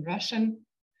translation in Russian.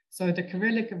 So the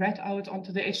Cyrillic read out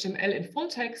onto the HTML in full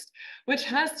text, which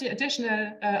has the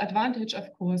additional advantage,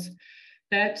 of course,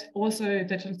 that also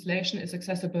the translation is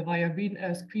accessible via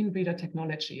screen reader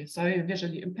technology. So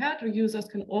visually impaired users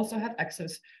can also have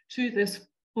access to this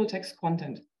full text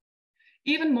content.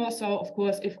 Even more so, of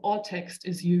course, if all text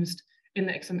is used in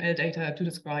the XML data to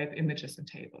describe images and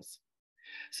tables.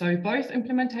 So both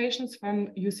implementations from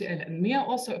UCL and MIR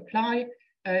also apply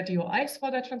DOIs for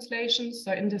their translations.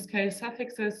 So in this case,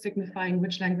 suffixes signifying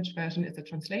which language version is the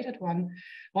translated one,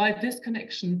 while this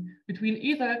connection between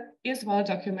either is well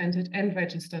documented and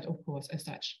registered, of course, as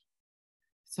such.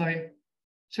 So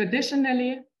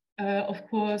traditionally, of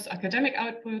course, academic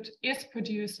output is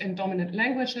produced in dominant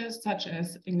languages such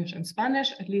as English and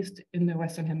Spanish, at least in the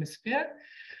Western Hemisphere.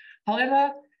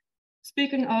 However,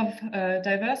 speaking of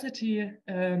diversity,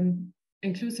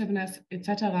 inclusiveness,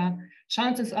 etc.,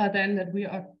 chances are then that we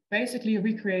are basically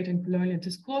recreating colonial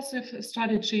discursive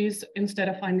strategies instead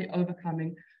of finally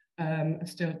overcoming a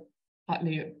still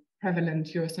partly prevalent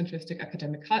Eurocentristic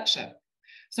academic culture.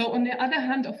 So on the other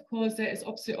hand, of course, there is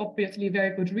obviously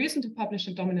very good reason to publish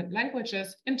in dominant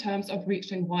languages in terms of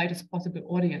reaching widest possible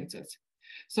audiences.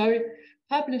 So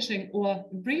publishing or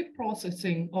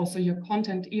reprocessing also your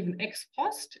content even ex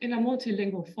post in a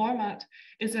multilingual format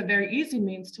is a very easy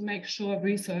means to make sure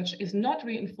research is not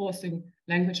reinforcing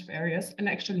language barriers and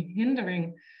actually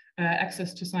hindering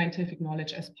access to scientific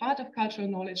knowledge as part of cultural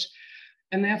knowledge.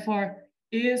 And therefore,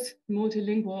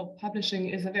 multilingual publishing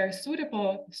is a very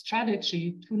suitable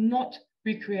strategy to not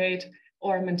recreate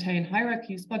or maintain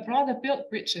hierarchies, but rather build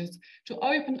bridges to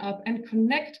open up and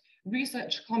connect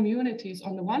research communities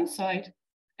on the one side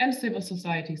and civil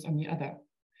societies on the other.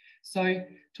 So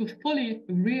to fully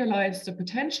realize the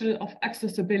potential of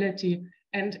accessibility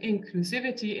and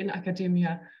inclusivity in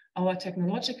academia, our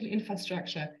technological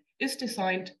infrastructure is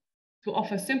designed to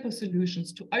offer simple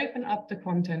solutions to open up the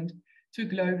content to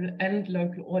global and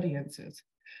local audiences.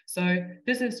 So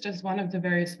this is just one of the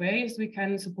various ways we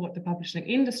can support the publishing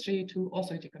industry to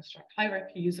also deconstruct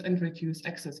hierarchies and reduce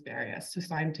access barriers to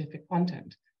scientific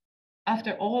content.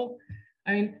 After all,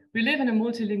 I mean, we live in a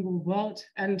multilingual world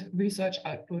and research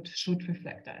output should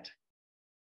reflect that.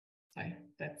 So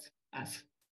that's us.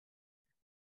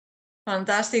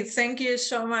 Fantastic. Thank you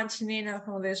so much, Nina,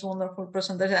 for this wonderful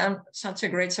presentation. I'm such a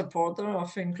great supporter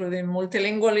of including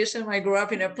multilingualism. I grew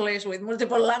up in a place with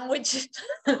multiple languages.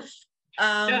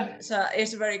 So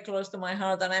it's very close to my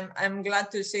heart. And I'm glad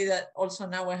to see that also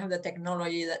now we have the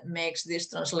technology that makes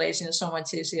this translation so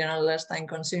much easier and less time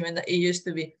consuming than it used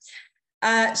to be.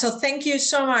 So thank you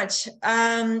so much.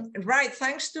 Right,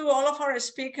 thanks to all of our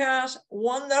speakers.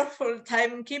 Wonderful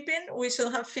timekeeping. We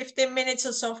should have 15 minutes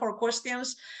or so for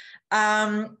questions.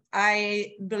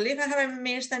 I believe I haven't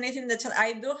missed anything in the chat.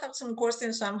 I do have some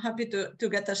questions, so I'm happy to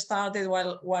get us started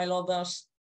while others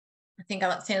think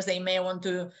about things they may want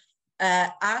to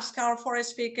ask our four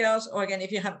speakers, or again,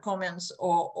 if you have comments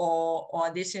or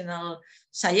additional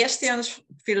suggestions,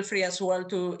 feel free as well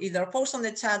to either post on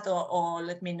the chat or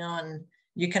let me know, and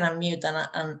you can unmute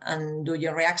and do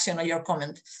your reaction or your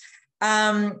comment.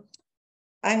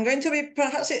 I'm going to be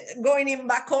perhaps going in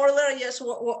back order, just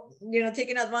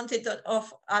taking advantage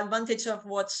of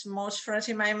what's most fresh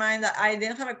in my mind. I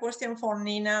did have a question for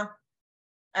Nina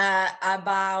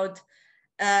about.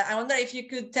 I wonder if you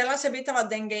could tell us a bit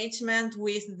about the engagement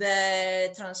with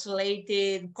the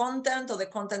translated content or the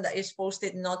content that is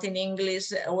posted not in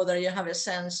English, whether you have a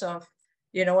sense of,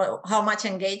 how much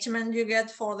engagement you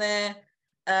get for the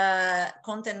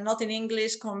content not in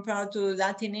English compared to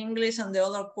that in English. And the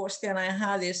other question I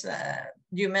had is,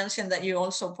 you mentioned that you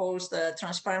also post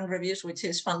transparent reviews, which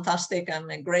is fantastic. I'm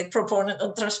a great proponent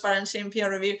of transparency in peer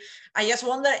review. I just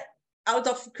wonder, out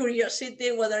of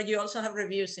curiosity, whether you also have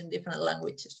reviews in different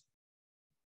languages.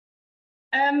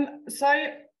 So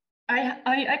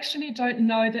I actually don't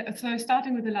know that. So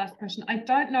starting with the last question, I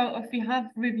don't know if we have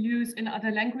reviews in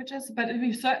other languages, but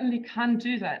we certainly can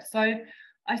do that. So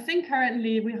I think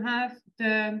currently we have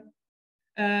the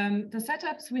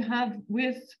setups we have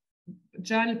with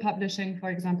journal publishing,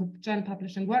 for example, journal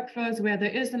publishing workflows, where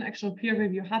there is an actual peer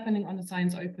review happening on the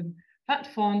ScienceOpen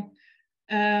platform.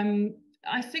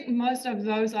 I think most of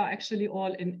those are actually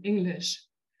all in English.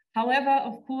 However,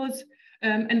 of course,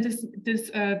 and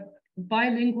this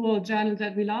bilingual journal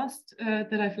that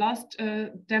I've last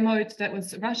demoed, that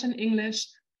was Russian English.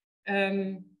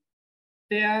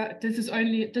 This is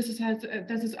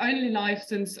only live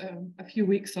since a few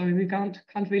weeks, so we can't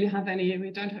really have any. We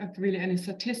don't have really any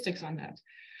statistics on that.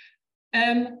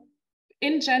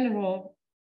 In general,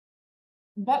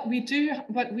 what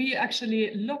we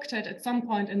actually looked at some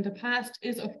point in the past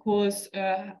is, of course,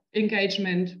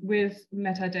 engagement with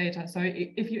metadata. So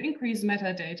if you increase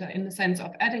metadata in the sense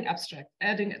of adding abstract,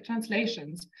 adding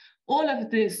translations, all of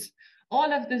this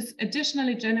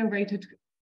additionally generated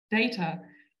data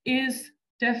is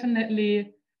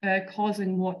definitely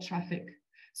causing more traffic.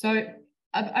 So,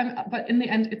 but in the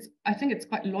end, I think it's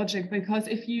quite logic, because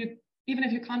even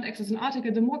if you can't access an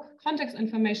article, the more context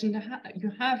information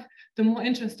you have, the more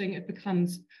interesting it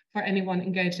becomes for anyone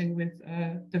engaging with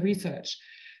the research.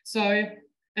 So,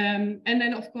 and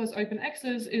then of course, open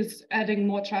access is adding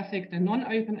more traffic than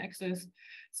non-open access.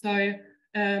 So,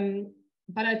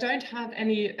 but I don't have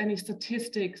any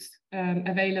statistics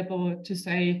available to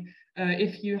say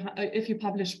if you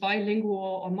publish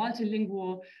bilingual or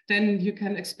multilingual, then you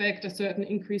can expect a certain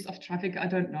increase of traffic. I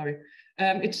don't know.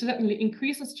 It certainly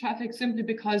increases traffic simply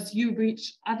because you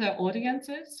reach other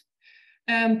audiences,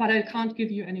 but I can't give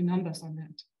you any numbers on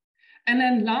that. And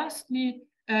then lastly,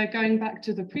 going back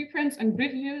to the preprints and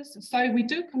reviews. So we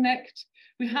do connect,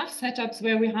 we have setups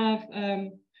where we have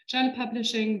journal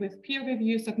publishing with peer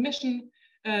review submission,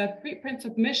 preprint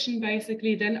submission,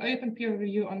 basically, then open peer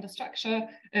review on the structure,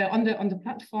 on the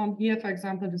platform. Here, for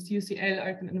example, this UCL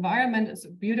open environment is a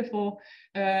beautiful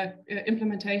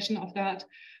implementation of that.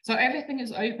 So everything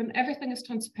is open, everything is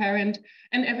transparent,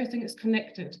 and everything is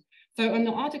connected. So on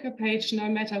the article page, no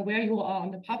matter where you are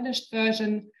on the published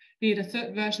version, be it a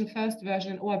third version, first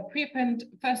version, or a preprint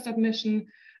first submission,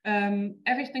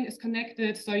 everything is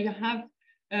connected. So you have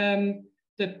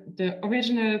the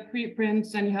original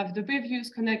preprints, and you have the reviews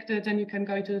connected, and you can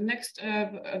go to the next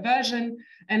version.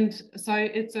 And so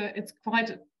it's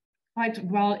quite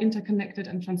well interconnected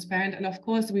and transparent. And of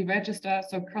course, we register,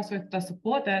 so Crosswith does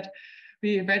support that.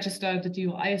 We register the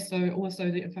DOI, so also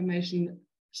the information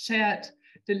shared,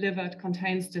 delivered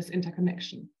contains this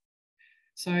interconnection.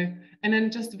 So, and then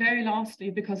just very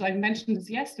lastly, because I mentioned this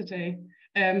yesterday,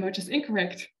 which is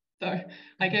incorrect, so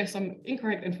I gave some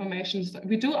incorrect information. So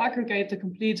we do aggregate the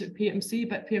complete PMC,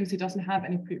 but PMC doesn't have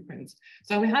any preprints.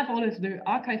 So we have all of the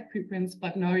archive preprints,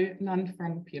 but none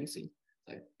from PMC.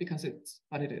 So because it's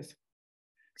what it is.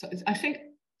 So I think,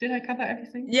 did I cover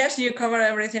everything? Yes, you cover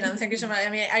everything, and thank you so much. I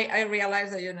mean, I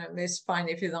realize that, you know, it's fine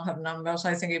if you don't have numbers.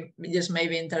 I think it just may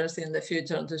be interesting in the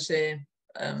future to see,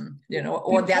 you know,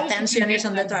 what the attention is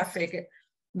on the traffic.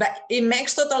 But it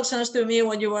makes total sense to me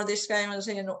what you were describing, and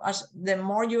saying, you know, as the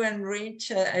more you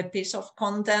enrich a piece of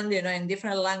content, you know, in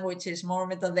different languages, more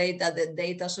metadata, the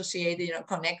data associated, you know,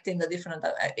 connecting the different,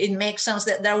 it makes sense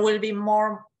that there will be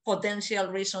more potential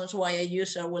reasons why a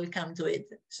user will come to it.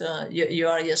 So you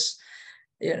are just,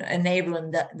 you know,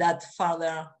 enabling that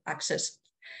further access.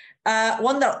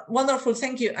 Wonderful,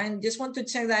 thank you. I just want to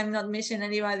check that I'm not missing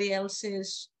anybody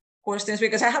else's questions,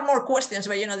 because I have more questions,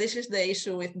 but you know, this is the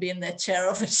issue with being the chair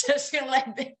of a session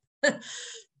like this.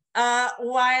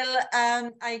 While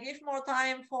I give more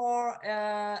time for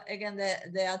again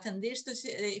the attendees to see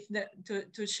if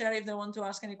to share if they want to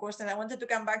ask any question, I wanted to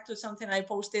come back to something I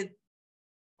posted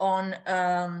on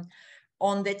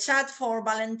the chat for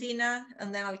Valentina,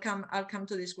 and then I'll come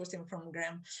to this question from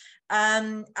Graham.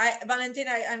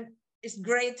 Valentina, it's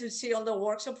great to see all the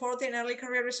work supporting early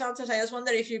career researchers. I just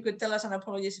wonder if you could tell us, and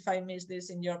apologies if I missed this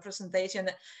in your presentation.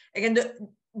 Again,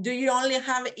 do you only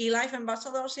have eLife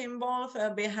ambassadors involved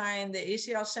behind the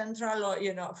ECR Central, or,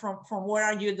 you know, from where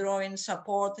are you drawing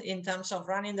support in terms of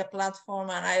running the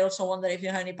platform? And I also wonder if you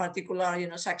have any particular, you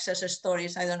know, success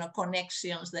stories, I don't know,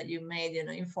 connections that you made, you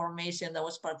know, information that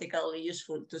was particularly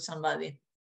useful to somebody.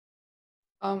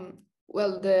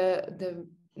 Well,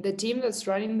 the team that's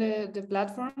running the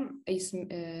platform is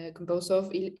composed of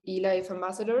eLife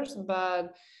ambassadors,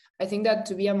 but I think that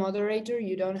to be a moderator,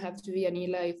 you don't have to be an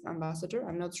eLife ambassador.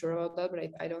 I'm not sure about that, but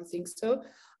I don't think so.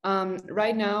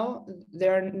 Right now,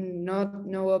 there are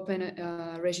no open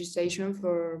registration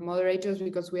for moderators,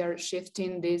 because we are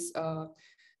shifting this to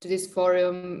this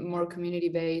forum, more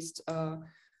community-based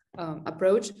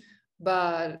approach.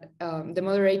 But the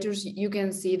moderators, you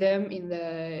can see them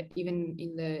even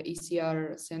in the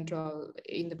ECR Central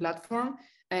in the platform,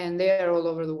 and they are all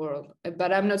over the world.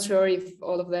 But I'm not sure if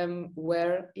all of them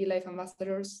were eLife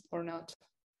ambassadors or not.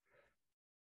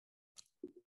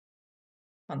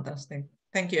 Fantastic.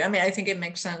 Thank you. I mean, I think it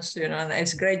makes sense, you know, and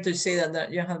it's great to see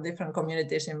that you have different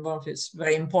communities involved. It's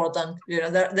very important. You know,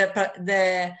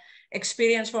 the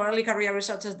experience for early career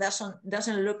researchers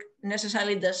doesn't look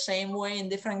necessarily the same way in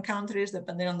different countries,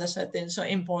 depending on the setting. So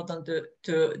important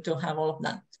to have all of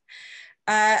that.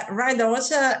 Right, there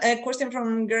was a question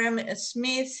from Graham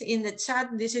Smith in the chat.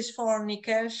 This is for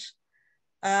Nikesh.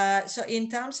 So in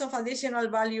terms of additional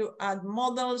value add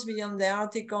models beyond the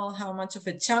article, how much of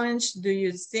a challenge do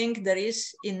you think there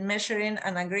is in measuring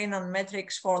and agreeing on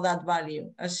metrics for that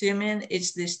value, assuming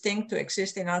it's distinct to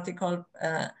existing article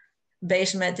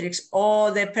based metrics, or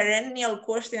the perennial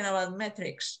question about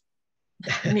metrics?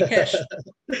 Nikesh.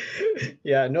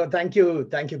 Yeah, no, thank you,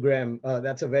 Graham.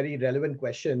 That's a very relevant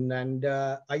question. And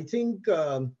I think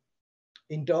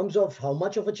in terms of how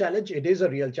much of a challenge, it is a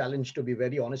real challenge, to be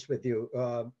very honest with you.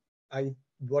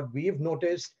 What we've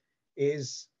noticed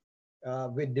is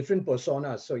with different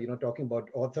personas, so, you know, talking about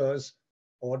authors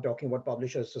or talking about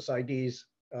publishers societies,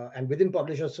 and within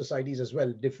publishers societies as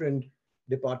well, different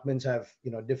departments have,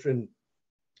 you know, different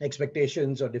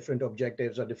expectations or different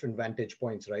objectives or different vantage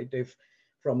points, right? If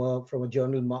from a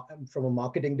journal, from a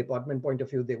marketing department point of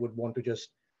view, they would want to just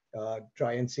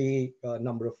try and see a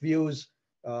number of views.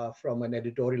 From an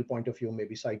editorial point of view,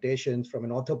 maybe citations. From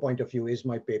an author point of view, is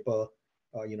my paper,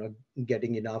 you know,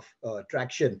 getting enough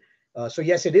traction? So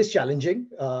yes, it is challenging,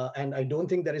 and I don't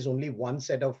think there is only one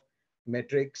set of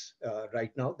metrics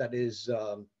right now that is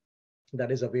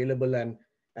available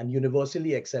and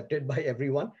universally accepted by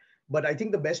everyone. But I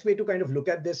think the best way to kind of look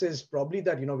at this is probably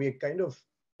that, you know, we're kind of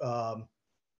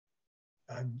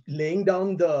laying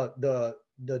down the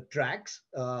tracks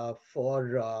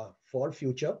for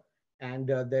future, and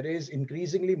there is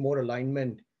increasingly more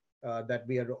alignment that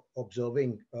we are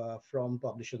observing from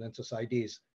publishers and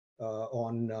societies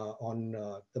on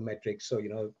the metrics. So,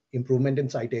 improvement in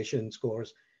citation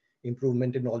scores,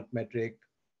 improvement in alt metric,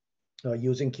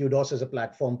 using QDOS as a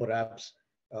platform, perhaps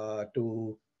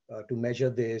to measure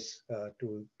this,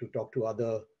 to talk to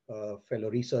other fellow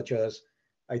researchers.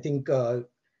 I think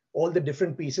all the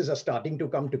different pieces are starting to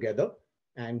come together,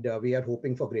 and we are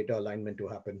hoping for greater alignment to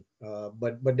happen.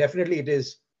 But definitely it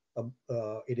is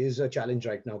a challenge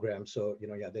right now, Graham. So,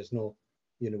 yeah, there's no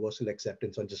universal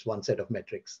acceptance on just one set of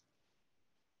metrics.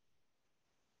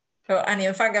 So, and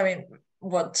in fact, I mean,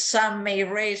 what some may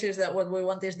raise is that what we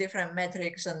want is different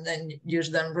metrics and then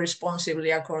use them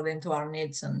responsibly according to our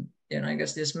needs. And, I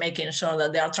guess just making sure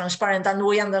that they are transparent and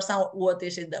we understand what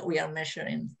is it that we are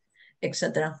measuring,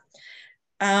 etc.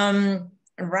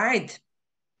 Right.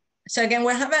 So again,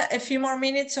 we have a few more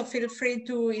minutes, so feel free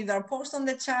to either post on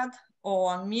the chat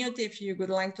or unmute if you would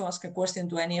like to ask a question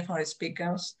to any of our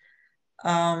speakers.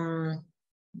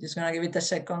 Just gonna give it a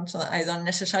second so that I don't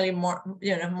necessarily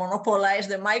monopolize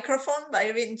the microphone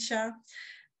by being sure.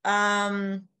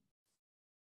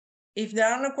 If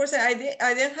there are no questions,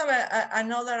 I did have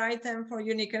another item for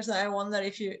you, Nikesh, that I wonder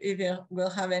if you will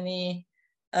have any.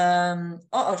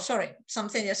 Sorry,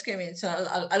 something just came in, so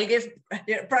I'll give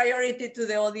priority to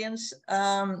the audience.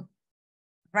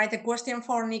 Write a question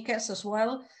for Nikesh as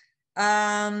well.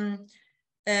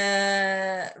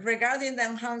 Regarding the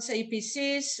enhanced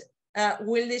APCs,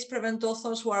 will this prevent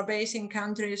authors who are based in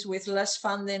countries with less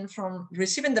funding from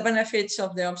receiving the benefits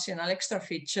of the optional extra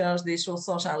features? These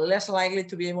authors are less likely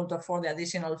to be able to afford the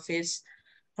additional fees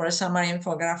for a summary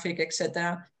infographic,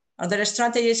 etc. Are there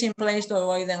strategies in place to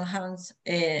avoid enhanced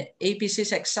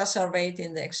APCs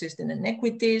exacerbating the existing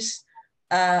inequities?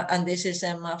 And this is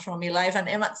Emma from eLife. And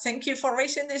Emma, thank you for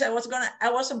raising this. I was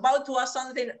about to ask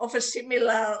something of a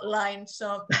similar line.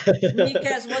 So,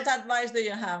 Nikesh, what advice do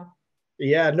you have?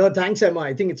 Yeah, no, thanks, Emma.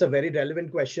 I think it's a very relevant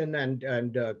question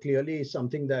and clearly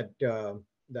something that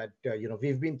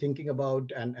we've been thinking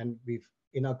about, and we've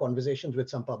in our conversations with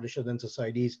some publishers and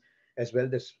societies as well.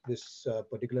 This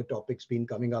particular topic's been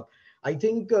coming up. I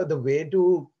think the way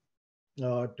to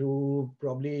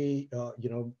probably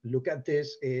look at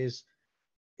this is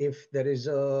if there is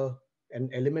an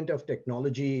element of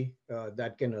technology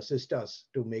that can assist us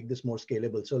to make this more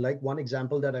scalable. So, like one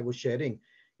example that I was sharing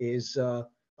is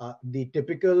the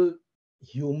typical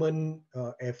human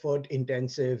effort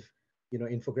intensive,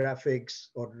 infographics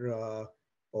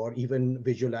or even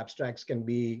visual abstracts can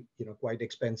be, quite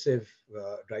expensive,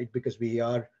 right? Because we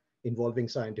are involving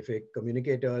scientific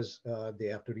communicators. They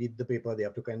have to read the paper, they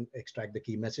have to extract the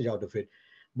key message out of it.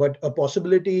 But a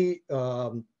possibility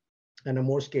and a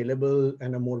more scalable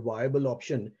and a more viable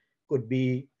option could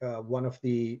be one of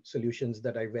the solutions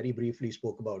that I very briefly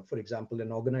spoke about. For example,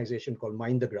 an organization called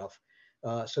Mind the Graph.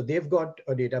 So they've got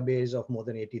a database of more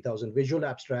than 80,000 visual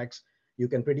abstracts. You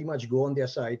can pretty much go on their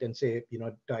site and say,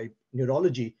 type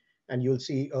neurology, and you'll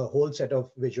see a whole set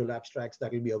of visual abstracts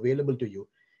that will be available to you.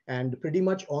 And pretty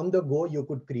much on the go, you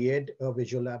could create a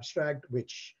visual abstract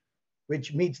which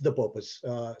meets the purpose.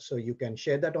 So you can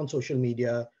share that on social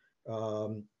media,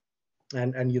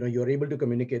 and you're able to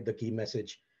communicate the key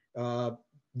message.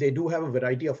 They do have a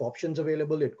variety of options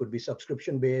available. It could be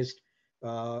subscription based.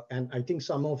 And I think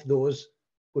some of those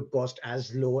could cost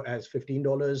as low as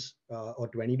 $15 or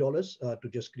 $20 to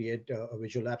just create a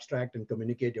visual abstract and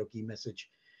communicate your key message.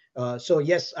 So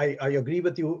yes, I agree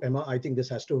with you, Emma. I think this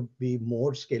has to be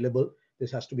more scalable.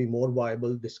 This has to be more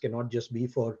viable. This cannot just be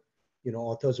for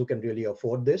authors who can really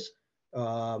afford this.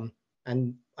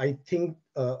 And I think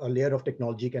a layer of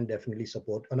technology can definitely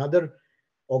support. Another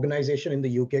organization in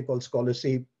the UK called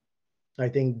Scholarcy, I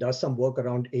think, does some work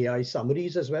around AI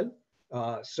summaries as well.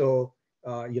 So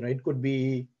it could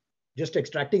be just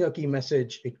extracting a key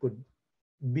message. It could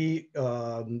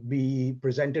be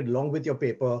presented along with your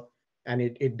paper, and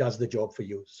it does the job for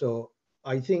you. So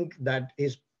I think that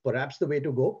is perhaps the way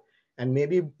to go. And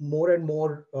maybe more and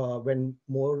more when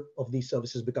more of these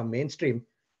services become mainstream,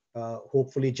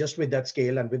 hopefully just with that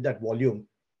scale and with that volume,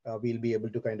 we'll be able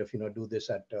to kind of do this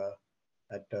at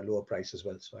a lower price as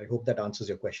well. So I hope that answers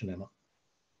your question, Emma.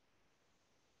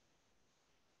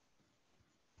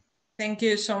 Thank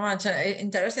you so much.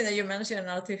 Interesting that you mentioned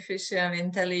artificial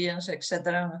intelligence,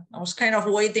 etc. I was kind of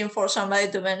waiting for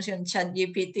somebody to mention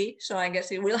ChatGPT, so I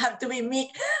guess it will have to be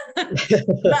me. But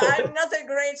I'm not a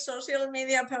great social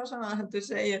media person, I have to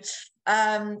say.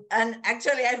 And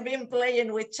actually, I've been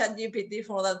playing with ChatGPT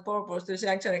for that purpose to say,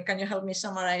 actually, can you help me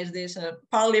summarize this?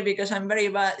 Partly because I'm very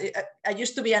bad. I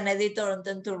used to be an editor and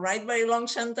tend to write very long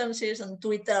sentences, and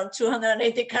Twitter,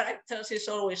 280 characters is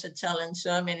always a challenge.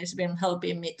 So, I mean, it's been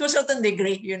helping me to a certain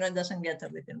degree, you know, it doesn't get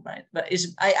everything right. But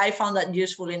I found that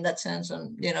useful in that sense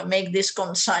and, you know, make this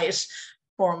concise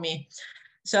for me.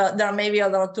 So there may be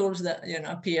other tools that, you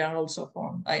know, appear also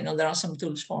for, I know there are some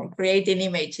tools for creating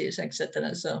images,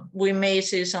 etc. So we may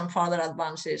see some further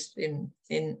advances in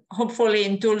hopefully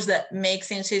in tools that make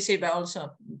things easy, but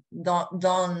also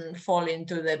don't fall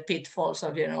into the pitfalls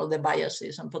of, you know, the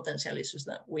biases and potential issues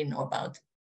that we know about.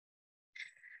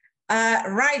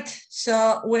 Right,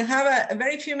 so we have a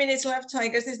very few minutes left. So I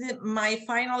guess this is my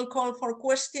final call for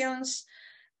questions.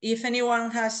 If anyone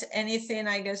has anything,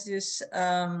 I guess just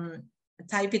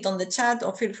type it on the chat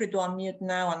or feel free to unmute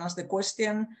now and ask the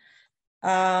question.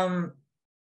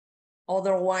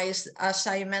 Otherwise, as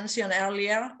I mentioned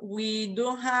earlier, we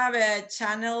do have a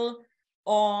channel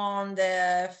on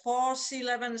the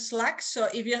FORCE11 Slack. So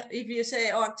if you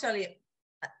say, oh, actually,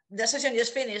 the session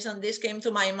just finished and this came to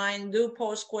my mind, do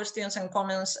post questions and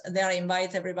comments there.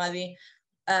 Invite everybody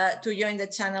to join the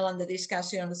channel and the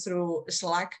discussion through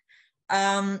Slack.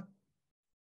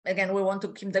 Again, we want to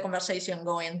keep the conversation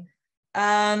going.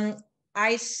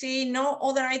 I see no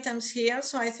other items here,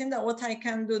 so I think that what I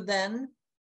can do then,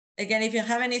 again, if you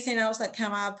have anything else that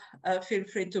come up, feel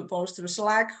free to post through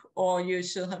Slack, or you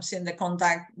should have seen the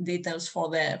contact details for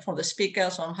the speaker,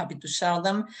 so I'm happy to share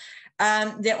them.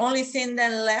 The only thing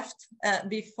then left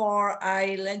before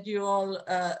I let you all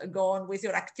go on with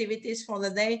your activities for the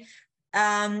day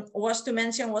was to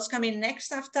mention what's coming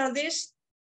next after this.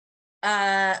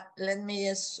 Let me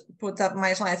just put up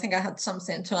my slide. I think I had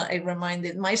something, so I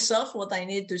reminded myself what I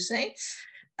need to say.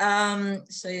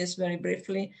 So yes, very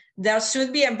briefly, there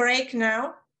should be a break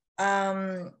now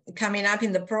coming up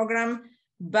in the program,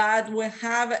 but we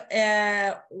have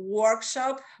a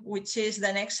workshop, which is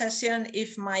the next session.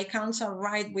 If my counts are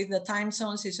right with the time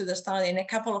zones, it should start in a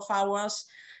couple of hours.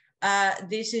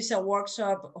 This is a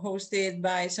workshop hosted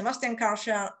by Sebastian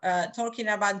Karcher, talking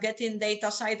about getting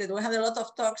data cited. We had a lot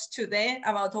of talks today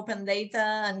about open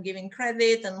data and giving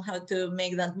credit and how to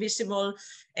make that visible,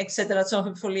 etc. So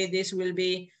hopefully this will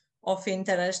be of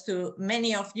interest to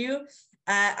many of you.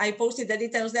 I posted the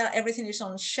details there. Everything is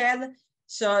on Shed.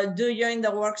 So do join the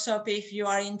workshop if you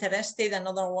are interested, and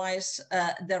otherwise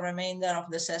the remainder of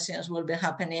the sessions will be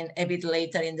happening a bit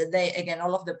later in the day. Again,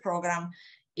 all of the program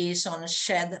is on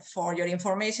Shed for your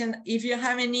information. If you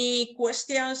have any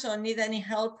questions or need any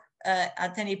help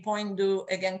at any point, do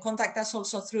again contact us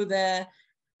also through the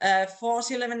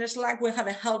FORCE11 Slack. We have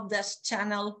a help desk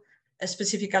channel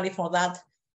specifically for that.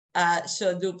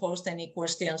 So do post any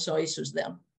questions or issues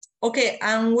there. Okay,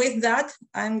 and with that,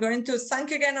 I'm going to thank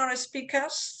again our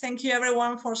speakers. Thank you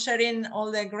everyone for sharing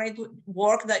all the great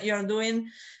work that you're doing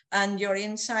and your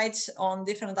insights on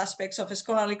different aspects of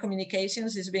scholarly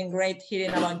communications. It's been great hearing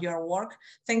about your work.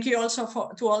 Thank you also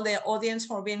to all the audience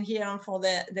for being here and for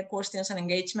the questions and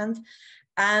engagement.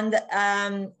 And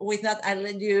with that, I'll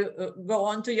let you go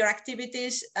on to your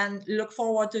activities and look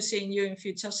forward to seeing you in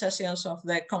future sessions of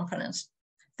the conference.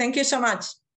 Thank you so much.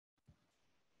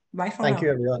 Bye for now. Thank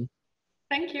you, everyone.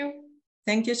 Thank you.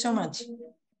 Thank you so much.